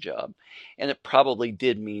NBC job. And it probably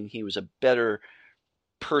did mean he was a better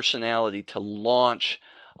personality to launch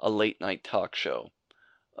a late night talk show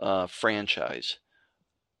franchise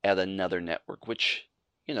at another network, which,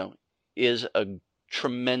 is a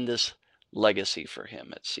tremendous legacy for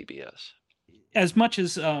him at CBS. As much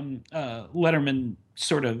as Letterman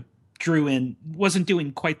sort of wasn't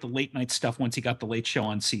doing quite the late night stuff once he got the Late Show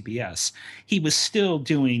on CBS, he was still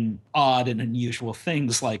doing odd and unusual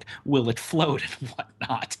things like Will It Float and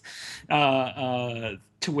whatnot,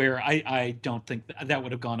 to where I don't think that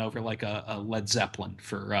would have gone over like a Led Zeppelin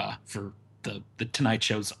for the Tonight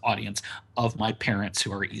Show's audience of my parents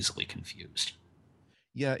who are easily confused.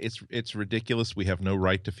 Yeah, it's ridiculous. We have no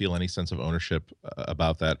right to feel any sense of ownership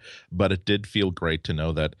about that, but it did feel great to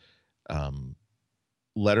know that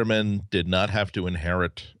Letterman did not have to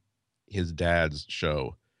inherit his dad's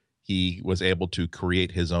show. He was able to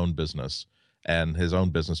create his own business, and his own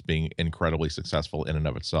business being incredibly successful in and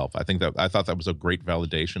of itself. I thought that was a great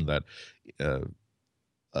validation that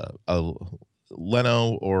Leno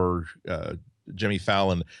or Jimmy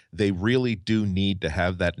Fallon, they really do need to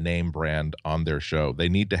have that name brand on their show. They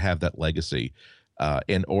need to have that legacy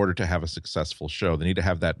in order to have a successful show. They need to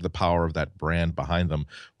have the power of that brand behind them.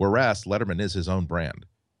 Whereas Letterman is his own brand.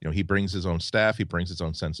 You know, he brings his own staff. He brings his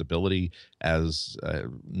own sensibility as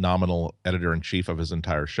nominal editor-in-chief of his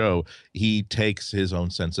entire show. He takes his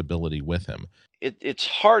own sensibility with him. It's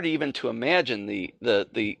hard even to imagine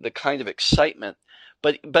the kind of excitement.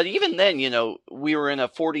 But even then, you know, we were in a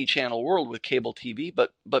 40-channel world with cable TV,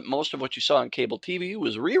 but most of what you saw on cable TV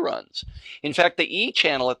was reruns. In fact, the E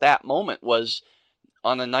channel at that moment was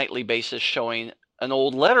on a nightly basis showing an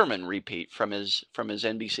old Letterman repeat from his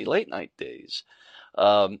NBC late night days.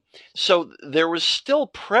 So there was still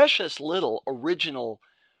precious little original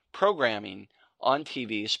programming on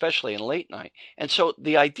TV, especially in late night. And so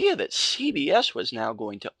the idea that CBS was now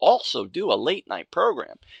going to also do a late night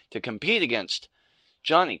program to compete against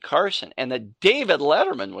Johnny Carson and that David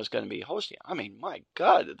Letterman was going to be hosting, I mean, my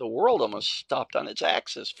God, the world almost stopped on its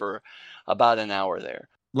axis for about an hour there.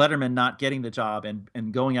 Letterman not getting the job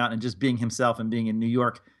and going out and just being himself and being in New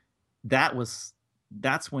York,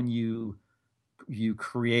 that's when you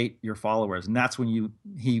create your followers, and that's when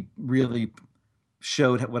he really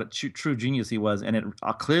showed what a true genius he was, and it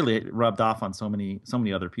clearly rubbed off on so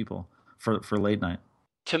many other people for late night.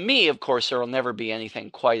 To me, of course, there will never be anything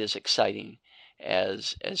quite as exciting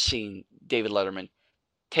as seeing David Letterman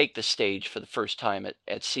take the stage for the first time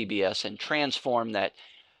at CBS and transform that,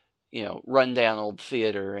 you know, rundown old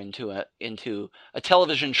theater into a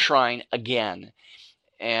television shrine again,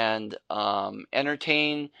 and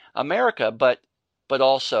entertain America, but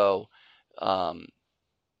also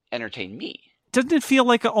entertain me. Doesn't it feel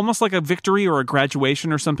like almost like a victory or a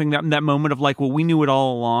graduation or something, that moment of like, well, we knew it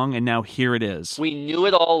all along and now here it is? We knew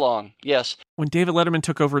it all along, yes. When David Letterman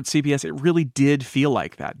took over at CBS, it really did feel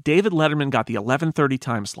like that. David Letterman got the 11:30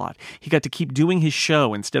 time slot. He got to keep doing his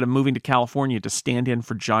show instead of moving to California to stand in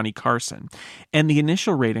for Johnny Carson. And the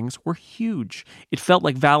initial ratings were huge. It felt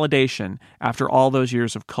like validation after all those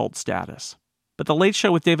years of cult status. But the Late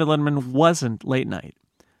Show with David Letterman wasn't late night.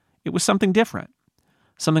 It was something different.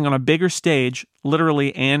 Something on a bigger stage,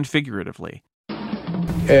 literally and figuratively.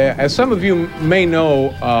 As some of you may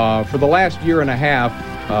know, for the last year and a half,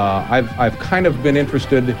 I've kind of been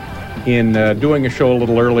interested in doing a show a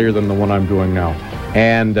little earlier than the one I'm doing now.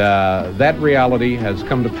 And that reality has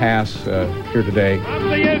come to pass here today. From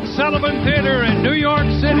the Ed Sullivan Theater in New York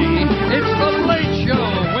City, it's The Late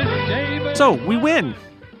Show with David. So, we win.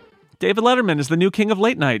 David Letterman is the new king of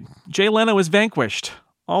late night. Jay Leno is vanquished.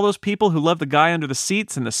 All those people who love the guy under the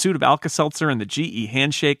seats and the suit of Alka-Seltzer and the GE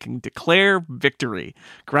handshake can declare victory,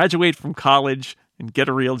 graduate from college, and get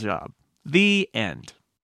a real job. The end.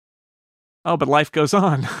 Oh, but life goes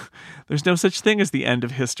on. There's no such thing as the end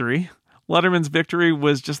of history. Letterman's victory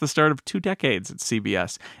was just the start of 2 decades at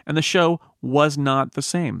CBS, and the show was not the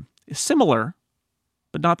same. Similar,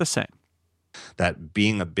 but not the same. That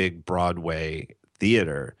being a big Broadway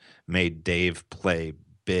theater made Dave play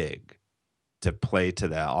big, to play to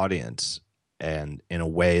that audience, and in a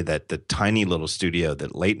way that the tiny little studio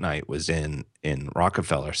that late night was in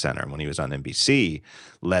Rockefeller Center when he was on NBC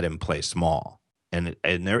let him play small. And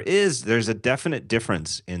there's a definite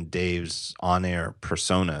difference in Dave's on-air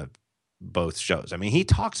persona, both shows. I mean, he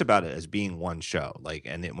talks about it as being one show, like,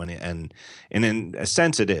 and in a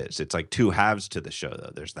sense it is. It's like 2 halves to the show,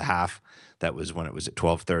 though. There's the half that was when it was at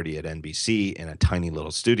 12:30 at NBC in a tiny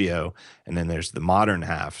little studio, and then there's the modern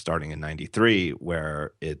half starting in '93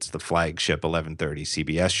 where it's the flagship 11:30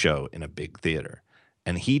 CBS show in a big theater.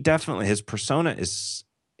 And he definitely, his personality is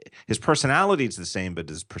the same, but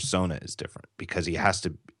his persona is different because you have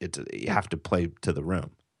to play to the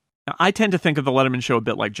room. Now, I tend to think of the Letterman Show a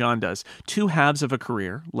bit like John does. Two halves of a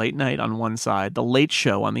career, late night on one side, the Late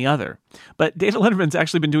Show on the other. But David Letterman's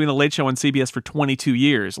actually been doing the Late Show on CBS for 22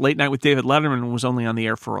 years. Late Night with David Letterman was only on the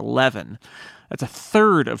air for 11. That's a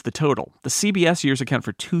third of the total. The CBS years account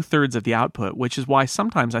for 2/3 of the output, which is why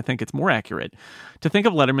sometimes I think it's more accurate to think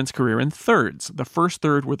of Letterman's career in thirds. The first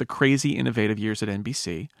third were the crazy, innovative years at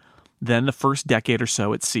NBC, then the first decade or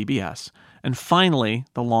so at CBS, and finally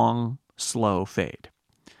the long, slow fade.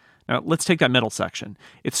 Now, let's take that middle section.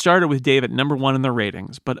 It started with Dave at number 1 in the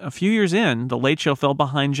ratings, but a few years in, The Late Show fell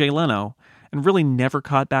behind Jay Leno and really never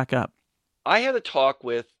caught back up. I had a talk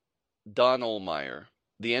with Don Ohlmeyer,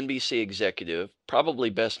 the NBC executive, probably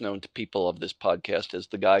best known to people of this podcast as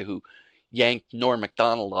the guy who yanked Norm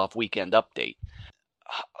Macdonald off Weekend Update.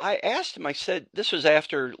 I asked him, I said, this was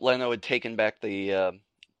after Leno had taken back the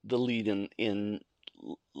lead in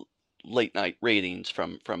late night ratings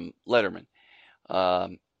from Letterman.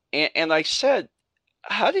 And I said,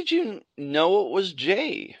 how did you know it was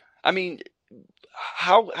Jay? I mean,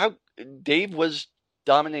 how Dave was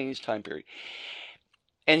dominating his time period.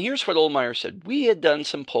 And here's what Ohlmeyer said. We had done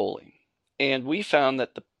some polling, and we found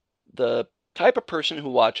that the type of person who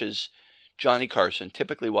watches Johnny Carson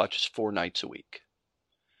typically watches 4 nights a week,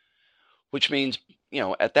 which means,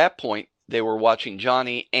 at that point, they were watching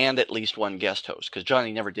Johnny and at least one guest host, because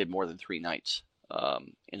Johnny never did more than 3 nights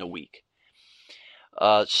in a week.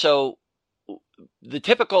 So the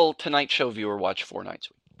typical Tonight Show viewer watched 4 nights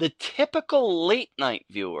a week. The typical late night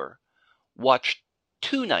viewer watched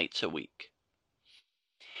 2 nights a week.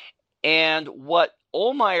 And what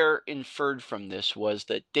Ohlmeyer inferred from this was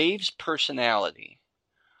that Dave's personality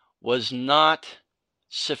was not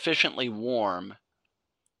sufficiently warm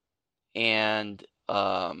and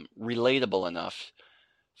relatable enough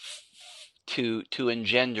to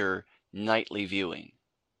engender nightly viewing.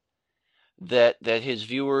 That his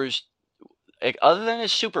viewers, other than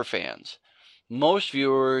his super fans, most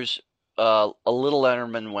viewers, a little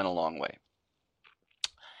Letterman went a long way.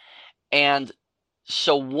 And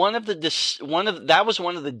so that was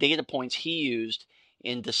one of the data points he used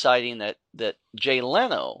in deciding that Jay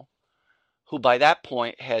Leno, who by that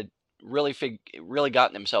point had really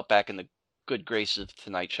gotten himself back in the good graces of the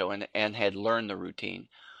Tonight Show and had learned the routine,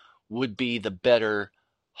 would be the better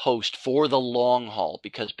host for the long haul,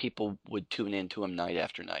 because people would tune into him night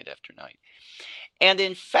after night after night. And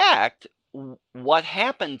in fact, what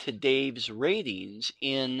happened to Dave's ratings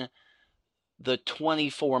in the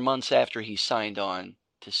 24 months after he signed on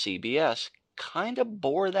to CBS kind of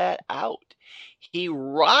bore that out. He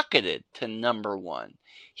rocketed to number 1.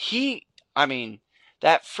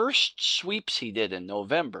 That first sweeps he did in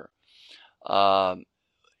November,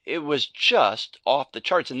 it was just off the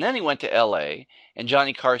charts. And then he went to LA, and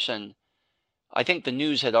Johnny Carson, I think the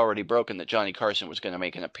news had already broken that Johnny Carson was going to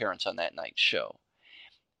make an appearance on that night's show.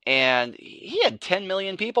 And he had 10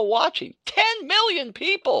 million people watching. 10 million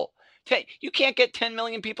people! You can't get 10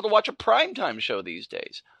 million people to watch a primetime show these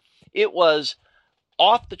days. It was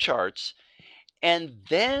off the charts. And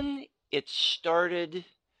then it started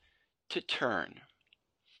to turn.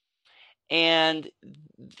 And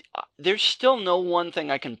there's still no one thing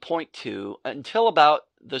I can point to until about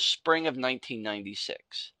the spring of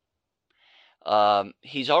 1996.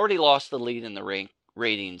 He's already lost the lead in the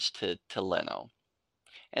ratings to Leno.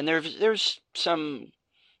 And there's some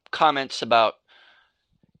comments about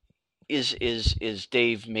is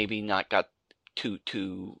Dave maybe not got to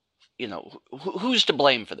who's to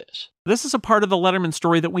blame for this? This is a part of the Letterman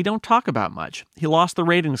story that we don't talk about much. He lost the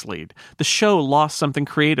ratings lead. The show lost something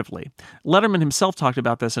creatively. Letterman himself talked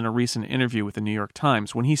about this in a recent interview with the New York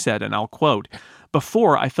Times when he said, and I'll quote,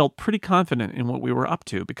 "Before, I felt pretty confident in what we were up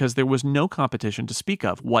to because there was no competition to speak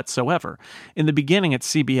of whatsoever. In the beginning at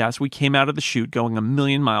CBS, we came out of the chute going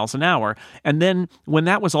 1,000,000 miles an hour. And then when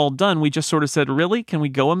that was all done, we just sort of said, really? Can we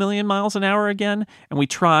go 1,000,000 miles an hour again? And we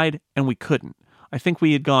tried, and we couldn't. I think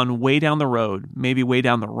we had gone way down the road, maybe way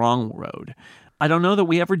down the wrong road. I don't know that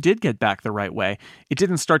we ever did get back the right way. It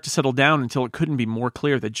didn't start to settle down until it couldn't be more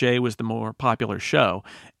clear that Jay was the more popular show.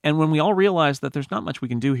 And when we all realized that there's not much we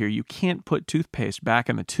can do here, you can't put toothpaste back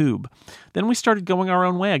in the tube, then we started going our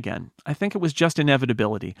own way again. I think it was just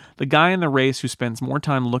inevitability. The guy in the race who spends more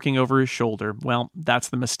time looking over his shoulder, well, that's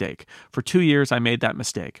the mistake. For 2 years, I made that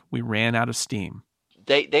mistake. We ran out of steam."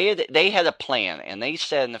 They had a plan, and they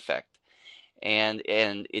set an effect. And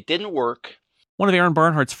it didn't work. One of Aaron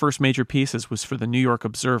Barnhart's first major pieces was for the New York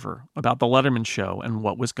Observer about the Letterman show and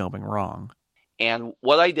what was going wrong. And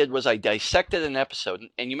what I did was I dissected an episode.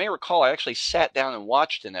 And you may recall I actually sat down and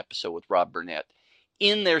watched an episode with Rob Burnett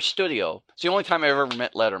in their studio. It's the only time I've ever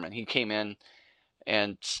met Letterman. He came in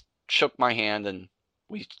and shook my hand and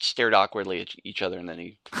we stared awkwardly at each other, and then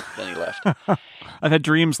he left. I've had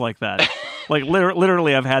dreams like that. Like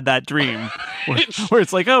literally, I've had that dream where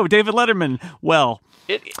it's like, oh, David Letterman. Well,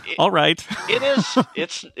 all right. It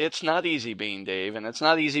is. It's not easy being Dave, and it's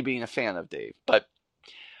not easy being a fan of Dave. But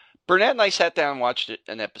Burnett and I sat down and watched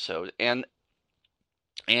an episode, and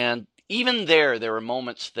even there were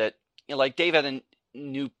moments that, like Dave had a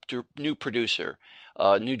new producer,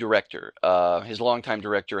 new director, his longtime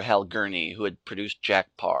director Hal Gurney, who had produced Jack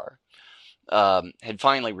Parr, had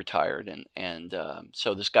finally retired, and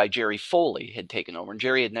so this guy Jerry Foley had taken over, and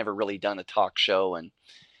Jerry had never really done a talk show, and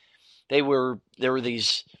there were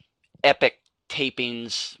these epic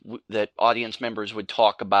tapings that audience members would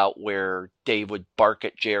talk about where Dave would bark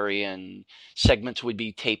at Jerry, and segments would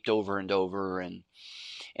be taped over and over, and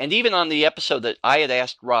even on the episode that I had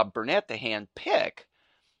asked Rob Burnett to hand pick,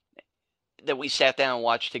 that we sat down and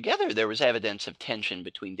watched together, there was evidence of tension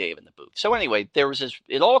between Dave and the booth. So anyway, there was this.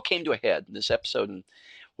 It all came to a head in this episode,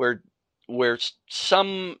 where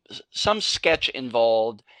some sketch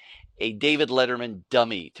involved a David Letterman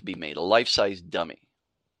dummy to be made, a life-size dummy,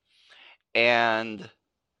 and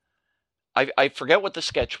I forget what the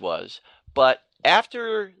sketch was, but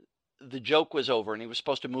after the joke was over and he was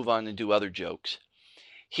supposed to move on and do other jokes,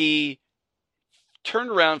 he turned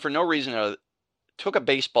around for no reason, took a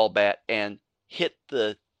baseball bat and hit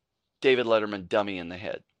the David Letterman dummy in the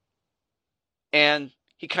head. And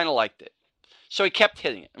he kind of liked it. So he kept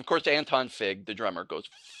hitting it. Of course, Anton Fig, the drummer, goes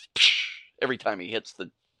every time he hits the...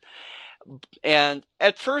 And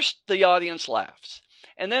at first, the audience laughs.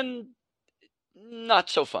 And then, not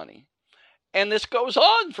so funny. And this goes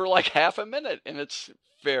on for like half a minute. And it's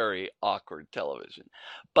very awkward television.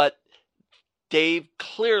 But Dave,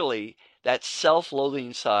 clearly, that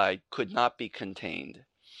self-loathing side could not be contained.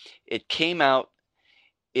 It came out.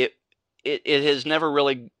 It has never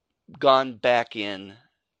really gone back in.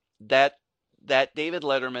 That David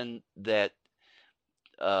Letterman that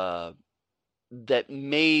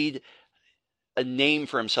made a name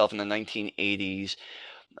for himself in the 1980s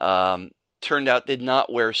turned out did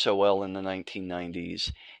not wear so well in the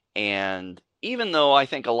 1990s. And even though I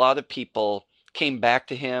think a lot of people came back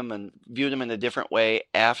to him and viewed him in a different way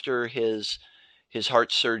after his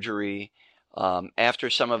heart surgery, after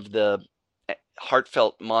some of the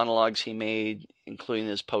heartfelt monologues he made, including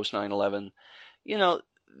his post 9/11,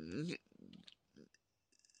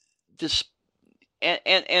 this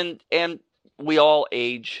and we all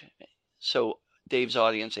age, so Dave's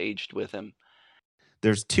audience aged with him.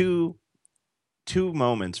 There's two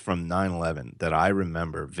moments from 9/11 that I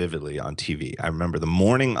remember vividly on TV. I remember the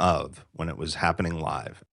morning of, when it was happening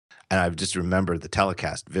live, and I just remember the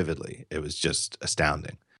telecast vividly. It was just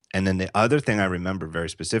astounding. And then the other thing I remember very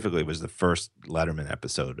specifically was the first Letterman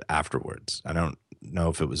episode afterwards. I don't know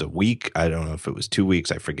if it was a week. I don't know if it was 2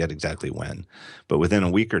 weeks. I forget exactly when. But within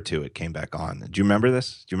a week or two, it came back on. Do you remember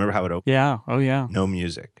this? Do you remember how it opened? Yeah. Oh, yeah. No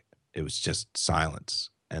music. It was just silence.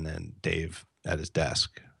 And then Dave at his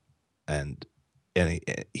desk. And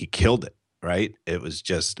he killed it, right? It was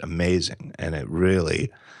just amazing. And it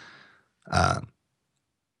really,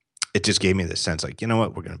 it just gave me this sense like, you know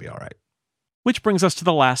what? We're going to be all right. Which brings us to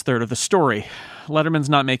the last third of the story.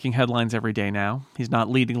 Letterman's not making headlines every day now. He's not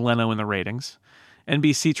leading Leno in the ratings.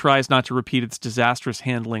 NBC tries not to repeat its disastrous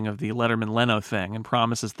handling of the Letterman-Leno thing and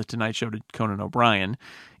promises The Tonight Show to Conan O'Brien.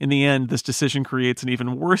 In the end, this decision creates an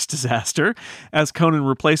even worse disaster, as Conan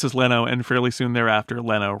replaces Leno, and fairly soon thereafter,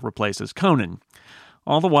 Leno replaces Conan.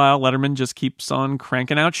 All the while, Letterman just keeps on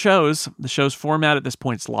cranking out shows. The show's format at this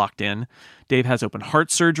point is locked in. Dave has open heart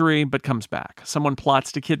surgery, but comes back. Someone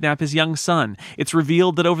plots to kidnap his young son. It's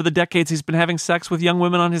revealed that over the decades he's been having sex with young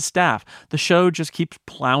women on his staff. The show just keeps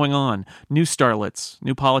plowing on. New starlets,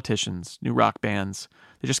 new politicians, new rock bands.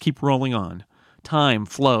 They just keep rolling on. Time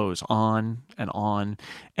flows on,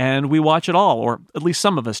 and we watch it all, or at least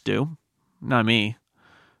some of us do. Not me.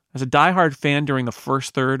 As a diehard fan during the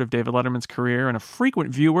first third of David Letterman's career and a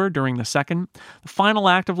frequent viewer during the second, the final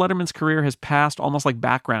act of Letterman's career has passed almost like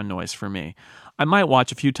background noise for me. I might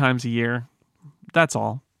watch a few times a year. That's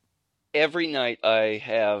all. Every night I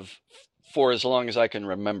have, for as long as I can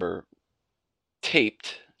remember,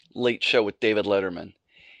 taped Late Show with David Letterman.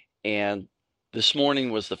 And this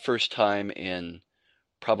morning was the first time in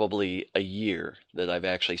probably a year that I've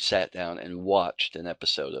actually sat down and watched an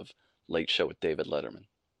episode of Late Show with David Letterman.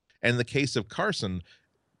 And in the case of Carson,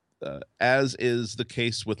 as is the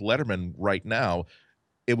case with Letterman right now,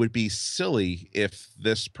 it would be silly if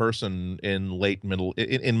this person in middle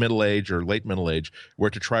age or late middle age were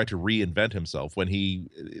to try to reinvent himself when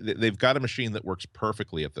they've got a machine that works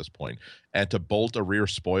perfectly at this point, and to bolt a rear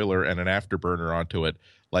spoiler and an afterburner onto it,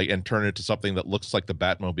 and turn it into something that looks like the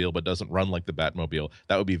Batmobile but doesn't run like the Batmobile,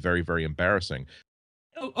 that would be very, very embarrassing.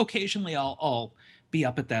 Occasionally I'll be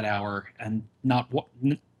up at that hour and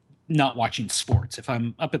not watching sports. If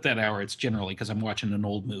I'm up at that hour, it's generally because I'm watching an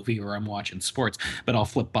old movie or I'm watching sports, but I'll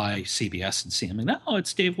flip by CBS and see him and, oh,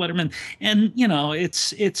 it's Dave Letterman. And,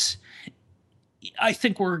 it's I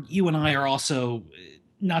think you and I are also,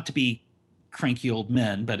 not to be cranky old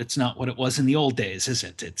men, but it's not what it was in the old days, is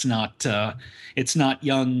it? It's not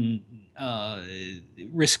young,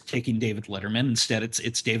 risk-taking David Letterman. Instead,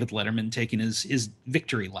 it's David Letterman taking his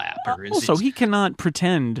victory lap. Also, he cannot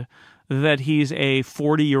pretend that he's a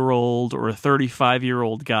 40-year-old or a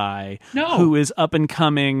 35-year-old guy who is up and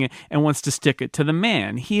coming and wants to stick it to the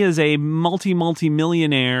man. He is a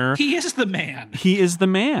multi-millionaire. He is the man. He is the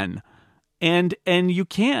man. And you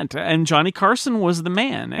can't. And Johnny Carson was the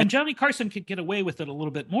man. And Johnny Carson could get away with it a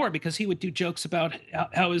little bit more because he would do jokes about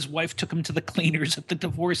how his wife took him to the cleaners at the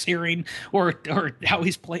divorce hearing, or how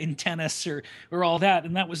he's playing tennis or all that.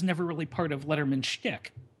 And that was never really part of Letterman's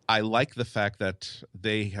shtick. I like the fact that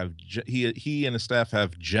he and his staff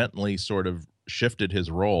have gently sort of shifted his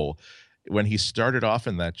role. When he started off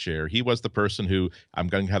in that chair, he was the person who, I'm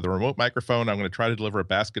going to have the remote microphone. I'm going to try to deliver a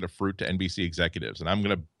basket of fruit to NBC executives, and I'm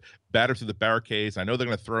going to batter through the barricades. I know they're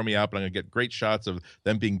going to throw me out, but I'm going to get great shots of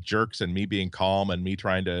them being jerks and me being calm and me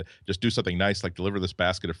trying to just do something nice, like deliver this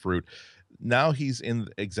basket of fruit. Now he's in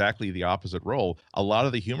exactly the opposite role. A lot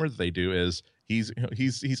of the humor that they do is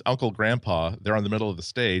he's Uncle Grandpa. They're on the middle of the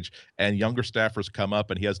stage, and younger staffers come up,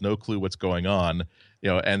 and he has no clue what's going on,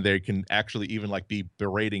 and they can actually even be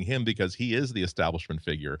berating him because he is the establishment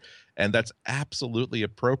figure, and that's absolutely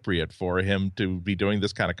appropriate for him to be doing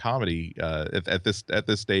this kind of comedy at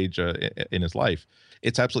this stage in his life.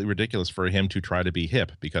 It's absolutely ridiculous for him to try to be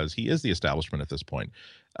hip because he is the establishment at this point.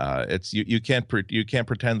 You can't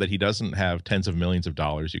pretend that he doesn't have tens of millions of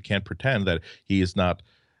dollars. You can't pretend that he is not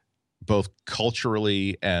both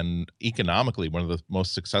culturally and economically one of the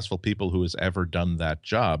most successful people who has ever done that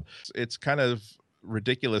job. It's kind of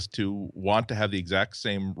ridiculous to want to have the exact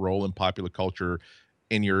same role in popular culture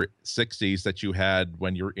in your 60s that you had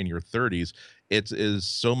when you're in your 30s. It is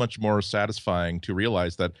so much more satisfying to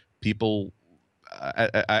realize that people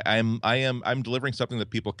I'm delivering something that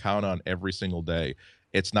people count on every single day.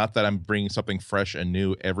 It's not that I'm bringing something fresh and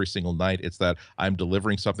new every single night. It's that I'm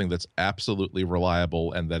delivering something that's absolutely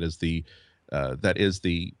reliable, and that is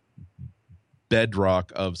the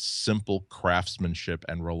bedrock of simple craftsmanship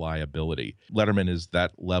and reliability. Letterman is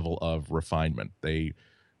that level of refinement.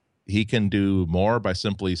 He can do more by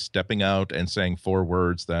simply stepping out and saying 4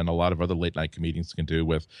 words than a lot of other late night comedians can do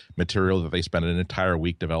with material that they spend an entire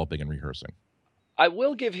week developing and rehearsing. I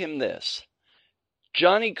will give him this.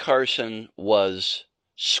 Johnny Carson was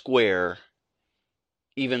square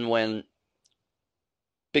even when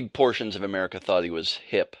big portions of America thought he was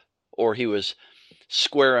hip, or he was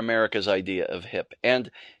square America's idea of hip.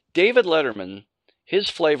 And David Letterman,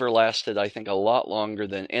 his flavor lasted, I think, a lot longer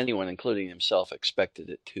than anyone, including himself, expected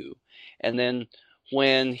it to. And then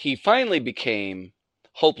when he finally became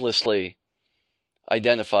hopelessly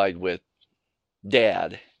identified with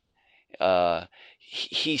Dad,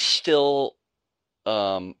 he still,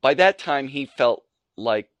 by that time, he felt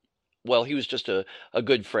like, well, he was just a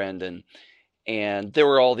good friend, and there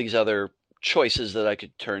were all these other choices that I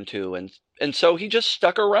could turn to, and so he just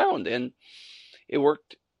stuck around, and it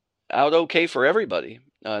worked out okay for everybody,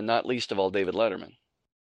 not least of all David Letterman.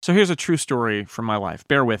 So here's a true story from my life.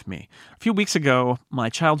 Bear with me. A few weeks ago, my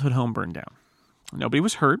childhood home burned down. Nobody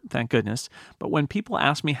was hurt, thank goodness, but when people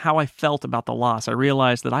asked me how I felt about the loss, I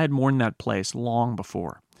realized that I had mourned that place long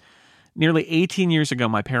before. Nearly 18 years ago,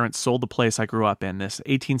 my parents sold the place I grew up in, this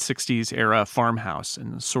 1860s-era farmhouse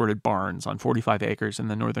and assorted barns on 45 acres in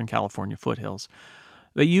the Northern California foothills.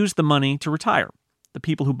 They used the money to retire. The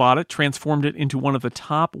people who bought it transformed it into one of the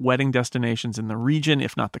top wedding destinations in the region,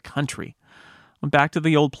 if not the country. Went back to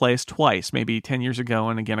the old place twice, maybe 10 years ago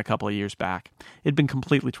and again a couple of years back. It had been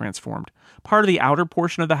completely transformed. Part of the outer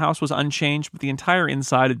portion of the house was unchanged, but the entire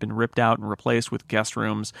inside had been ripped out and replaced with guest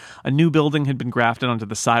rooms. A new building had been grafted onto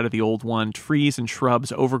the side of the old one. Trees and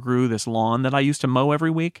shrubs overgrew this lawn that I used to mow every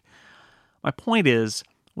week. My point is,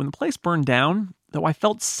 when the place burned down, though I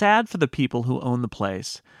felt sad for the people who owned the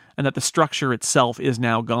place, and that the structure itself is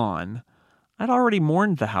now gone, I'd already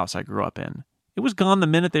mourned the house I grew up in. It was gone the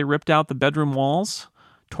minute they ripped out the bedroom walls,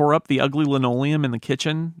 tore up the ugly linoleum in the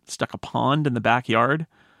kitchen, stuck a pond in the backyard.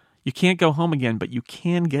 You can't go home again, but you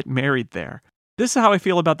can get married there. This is how I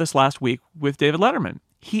feel about this last week with David Letterman.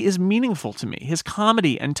 He is meaningful to me. His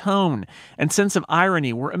comedy and tone and sense of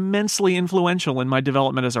irony were immensely influential in my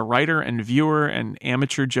development as a writer and viewer and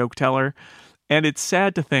amateur joke teller. And it's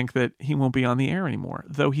sad to think that he won't be on the air anymore,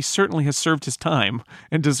 though he certainly has served his time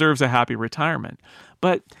and deserves a happy retirement.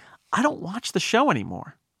 But I don't watch the show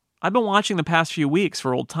anymore. I've been watching the past few weeks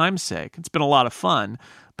for old time's sake. It's been a lot of fun,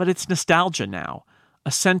 but it's nostalgia now.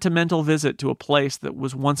 A sentimental visit to a place that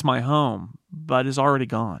was once my home, but is already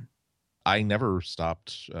gone. I never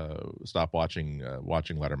stopped watching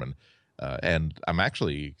Letterman, and I'm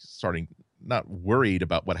actually starting not worried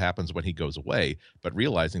about what happens when he goes away, but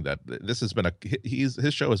realizing that this has been his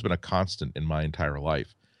show has been a constant in my entire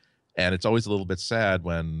life, and it's always a little bit sad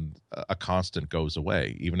when a constant goes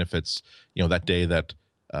away, even if it's that day that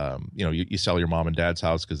you sell your mom and dad's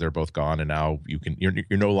house because they're both gone, and now you're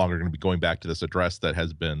no longer going to be going back to this address that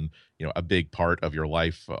has been a big part of your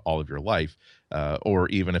life all of your life, or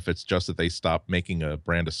even if it's just that they stop making a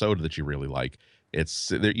brand of soda that you really like.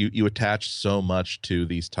 It's you attach so much to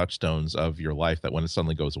these touchstones of your life that when it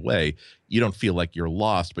suddenly goes away, you don't feel like you're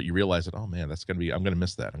lost, but you realize that, oh man, I'm going to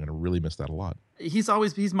miss that. I'm going to really miss that a lot.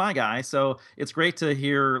 He's my guy, so it's great to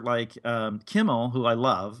hear like Kimmel, who I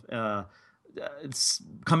love,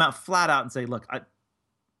 come out flat out and say, look,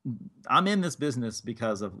 I'm in this business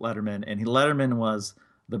because of Letterman, and Letterman was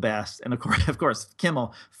the best. And of course,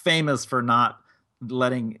 Kimmel, famous for not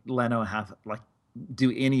letting Leno have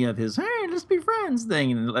do any of his, hey, let's be friends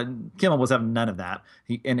thing. And Kimmel was having none of that.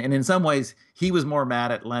 And in some ways, he was more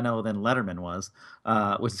mad at Leno than Letterman was,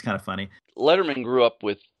 which is kind of funny. Letterman grew up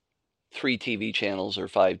with 3 TV channels or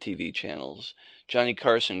 5 TV channels. Johnny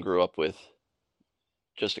Carson grew up with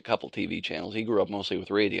just a couple TV channels. He grew up mostly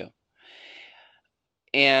with radio.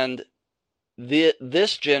 And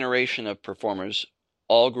this generation of performers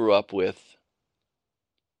all grew up with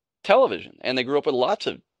television, and they grew up with lots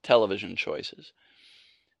of television choices.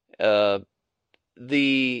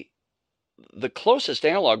 The closest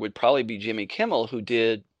analog would probably be Jimmy Kimmel, who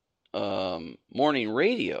did morning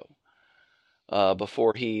radio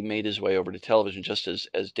before he made his way over to television, just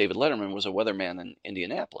as David Letterman was a weatherman in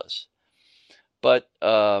Indianapolis. But,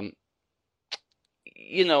 I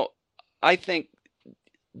think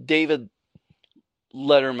David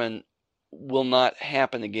Letterman will not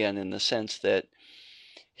happen again, in the sense that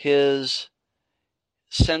his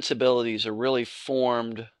sensibilities are really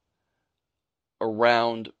formed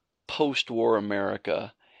around post-war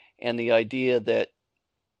America and the idea that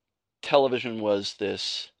television was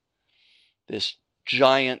this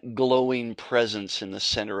giant glowing presence in the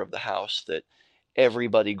center of the house that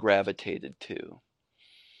everybody gravitated to.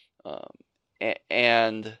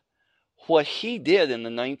 And what he did in the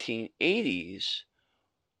 1980s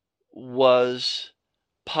was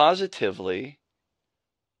positively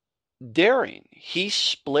daring. He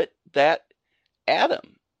split that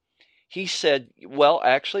atom. He said, well,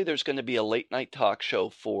 actually, there's going to be a late night talk show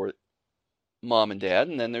for mom and dad,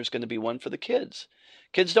 and then there's going to be one for the kids.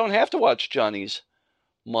 Kids don't have to watch Johnny's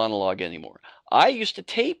monologue anymore. I used to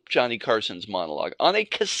tape Johnny Carson's monologue on a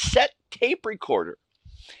cassette tape recorder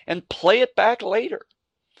and play it back later,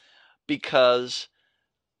 because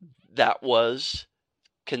that was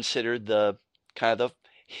considered the kind of the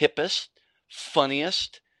hippest,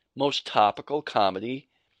 funniest, most topical comedy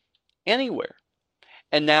anywhere.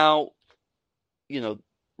 And now,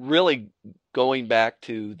 really going back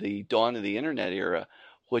to the dawn of the internet era,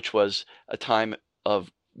 which was a time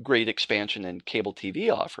of great expansion in cable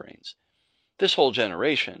TV offerings, this whole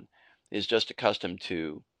generation is just accustomed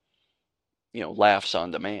to, laughs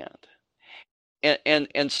on demand.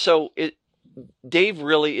 And so Dave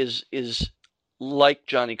really is like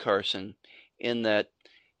Johnny Carson in that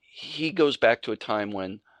he goes back to a time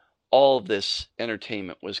when all of this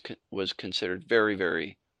entertainment was considered very,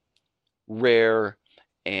 very rare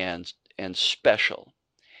and special.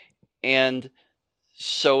 And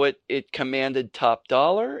so it commanded top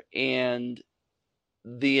dollar, and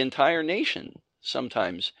the entire nation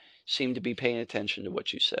sometimes seemed to be paying attention to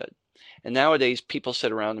what you said. And nowadays people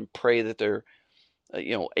sit around and pray that their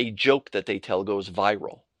a joke that they tell goes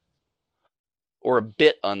viral, or a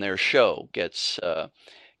bit on their show gets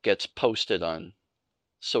posted on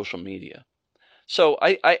social media. So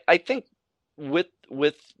I think with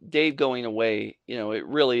Dave going away, it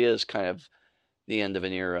really is kind of the end of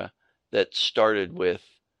an era that started with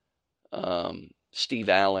Steve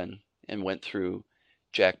Allen and went through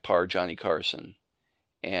Jack Parr, Johnny Carson,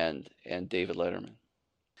 and David Letterman.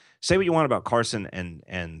 Say what you want about Carson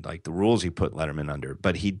and like the rules he put Letterman under,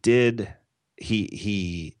 but he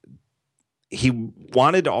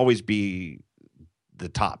wanted to always be the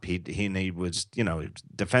top. He was,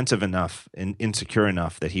 defensive enough and insecure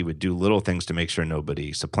enough that he would do little things to make sure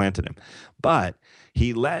nobody supplanted him. But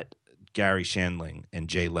he let Gary Shandling and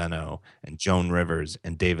Jay Leno and Joan Rivers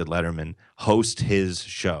and David Letterman host his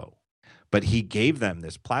show. But he gave them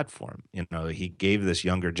this platform. He gave this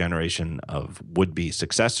younger generation of would-be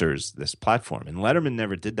successors this platform. And Letterman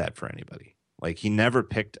never did that for anybody. Like, he never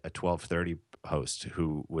picked a 12:30 host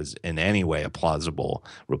who was in any way a plausible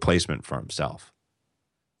replacement for himself.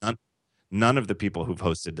 None of the people who've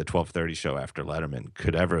hosted the 12:30 show after Letterman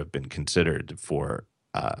could ever have been considered for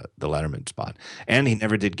the Letterman spot. And he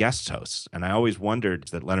never did guest hosts. And I always wondered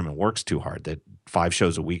that Letterman works too hard, that 5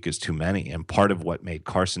 shows a week is too many. And part of what made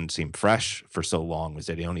Carson seem fresh for so long was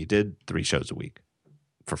that he only did 3 shows a week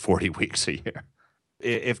for 40 weeks a year.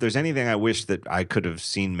 If there's anything I wish that I could have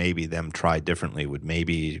seen maybe them try differently, would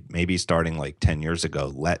maybe starting like 10 years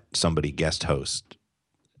ago, let somebody guest host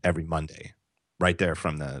every Monday right there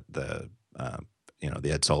from the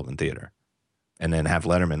Ed Sullivan Theater, and then have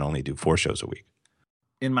Letterman only do 4 shows a week.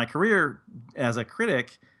 In my career as a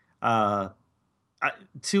critic, 2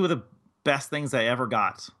 of the best things I ever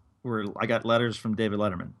got were I got letters from David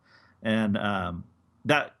Letterman, and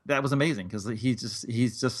that was amazing because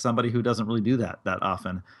he's just somebody who doesn't really do that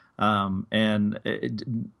often. And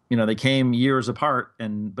they came years apart,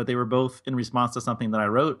 but they were both in response to something that I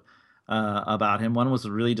wrote about him. One was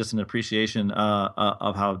really just an appreciation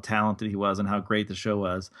of how talented he was and how great the show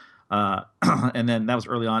was, and then that was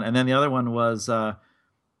early on. And then the other one was.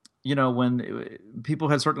 When people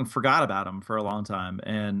had sort of forgot about him for a long time,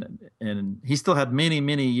 and he still had many,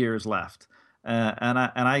 many years left. And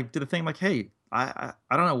I did a thing like, hey, I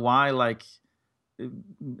don't know why, like,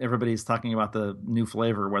 everybody's talking about the new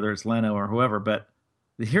flavor, whether it's Leno or whoever, but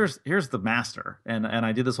here's the master. And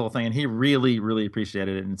I did this whole thing, and he really, really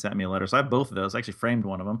appreciated it and sent me a letter. So I have both of those. I actually framed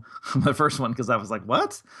one of them, my first one, because I was like,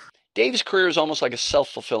 what? Dave's career is almost like a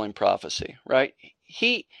self-fulfilling prophecy, right?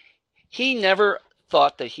 He never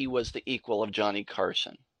thought that he was the equal of Johnny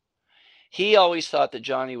Carson. He always thought that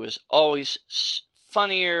Johnny was always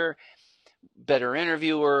funnier, better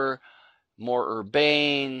interviewer, more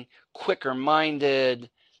urbane, quicker minded,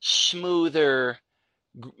 smoother,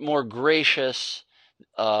 more gracious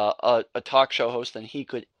a talk show host than he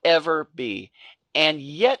could ever be. And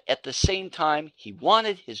yet at the same time, he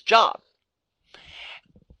wanted his job.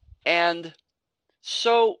 And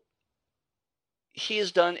so he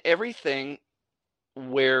has done everything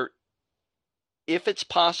where if it's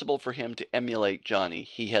possible for him to emulate Johnny,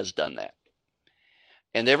 he has done that.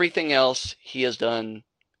 And everything else he has done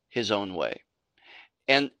his own way.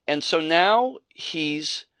 And so now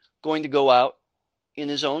he's going to go out in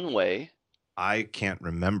his own way. I can't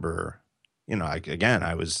remember,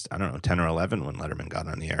 I was, 10 or 11 when Letterman got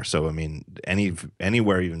on the air. So, I mean,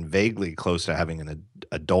 anywhere even vaguely close to having an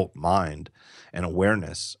adult mind and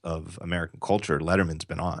awareness of American culture, Letterman's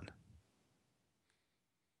been on.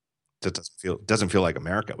 It doesn't feel like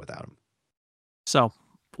America without him. So,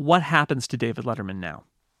 what happens to David Letterman now?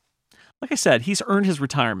 Like I said, he's earned his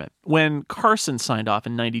retirement. When Carson signed off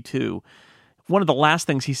in 92, one of the last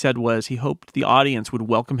things he said was he hoped the audience would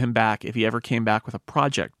welcome him back if he ever came back with a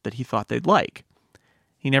project that he thought they'd like.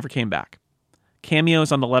 He never came back.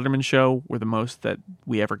 Cameos on The Letterman Show were the most that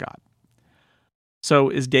we ever got. So,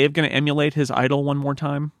 is Dave going to emulate his idol one more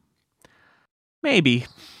time? Maybe.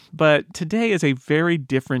 But today is a very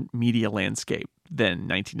different media landscape than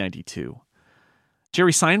 1992.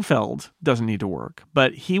 Jerry Seinfeld doesn't need to work,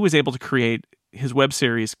 but he was able to create his web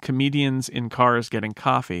series, Comedians in Cars Getting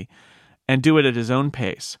Coffee, and do it at his own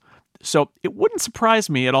pace. So it wouldn't surprise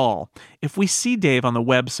me at all if we see Dave on the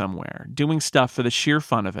web somewhere, doing stuff for the sheer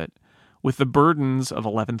fun of it, with the burdens of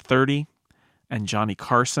 11:30 and Johnny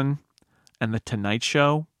Carson and The Tonight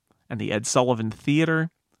Show and the Ed Sullivan Theater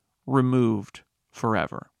removed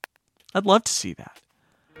forever. I'd love to see that.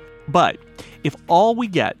 But if all we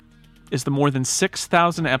get is the more than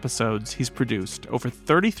 6,000 episodes he's produced over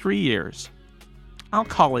 33 years, I'll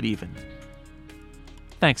call it even.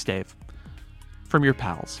 Thanks, Dave. From your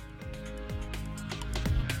pals.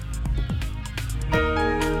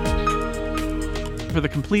 For the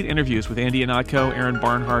complete interviews with Andy Ihnatko, Aaron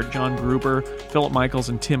Barnhart, John Gruber, Philip Michaels,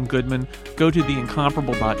 and Tim Goodman, go to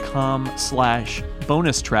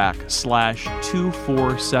theincomparable.com/bonus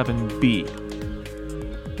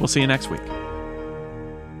track/247B. We'll see you next week.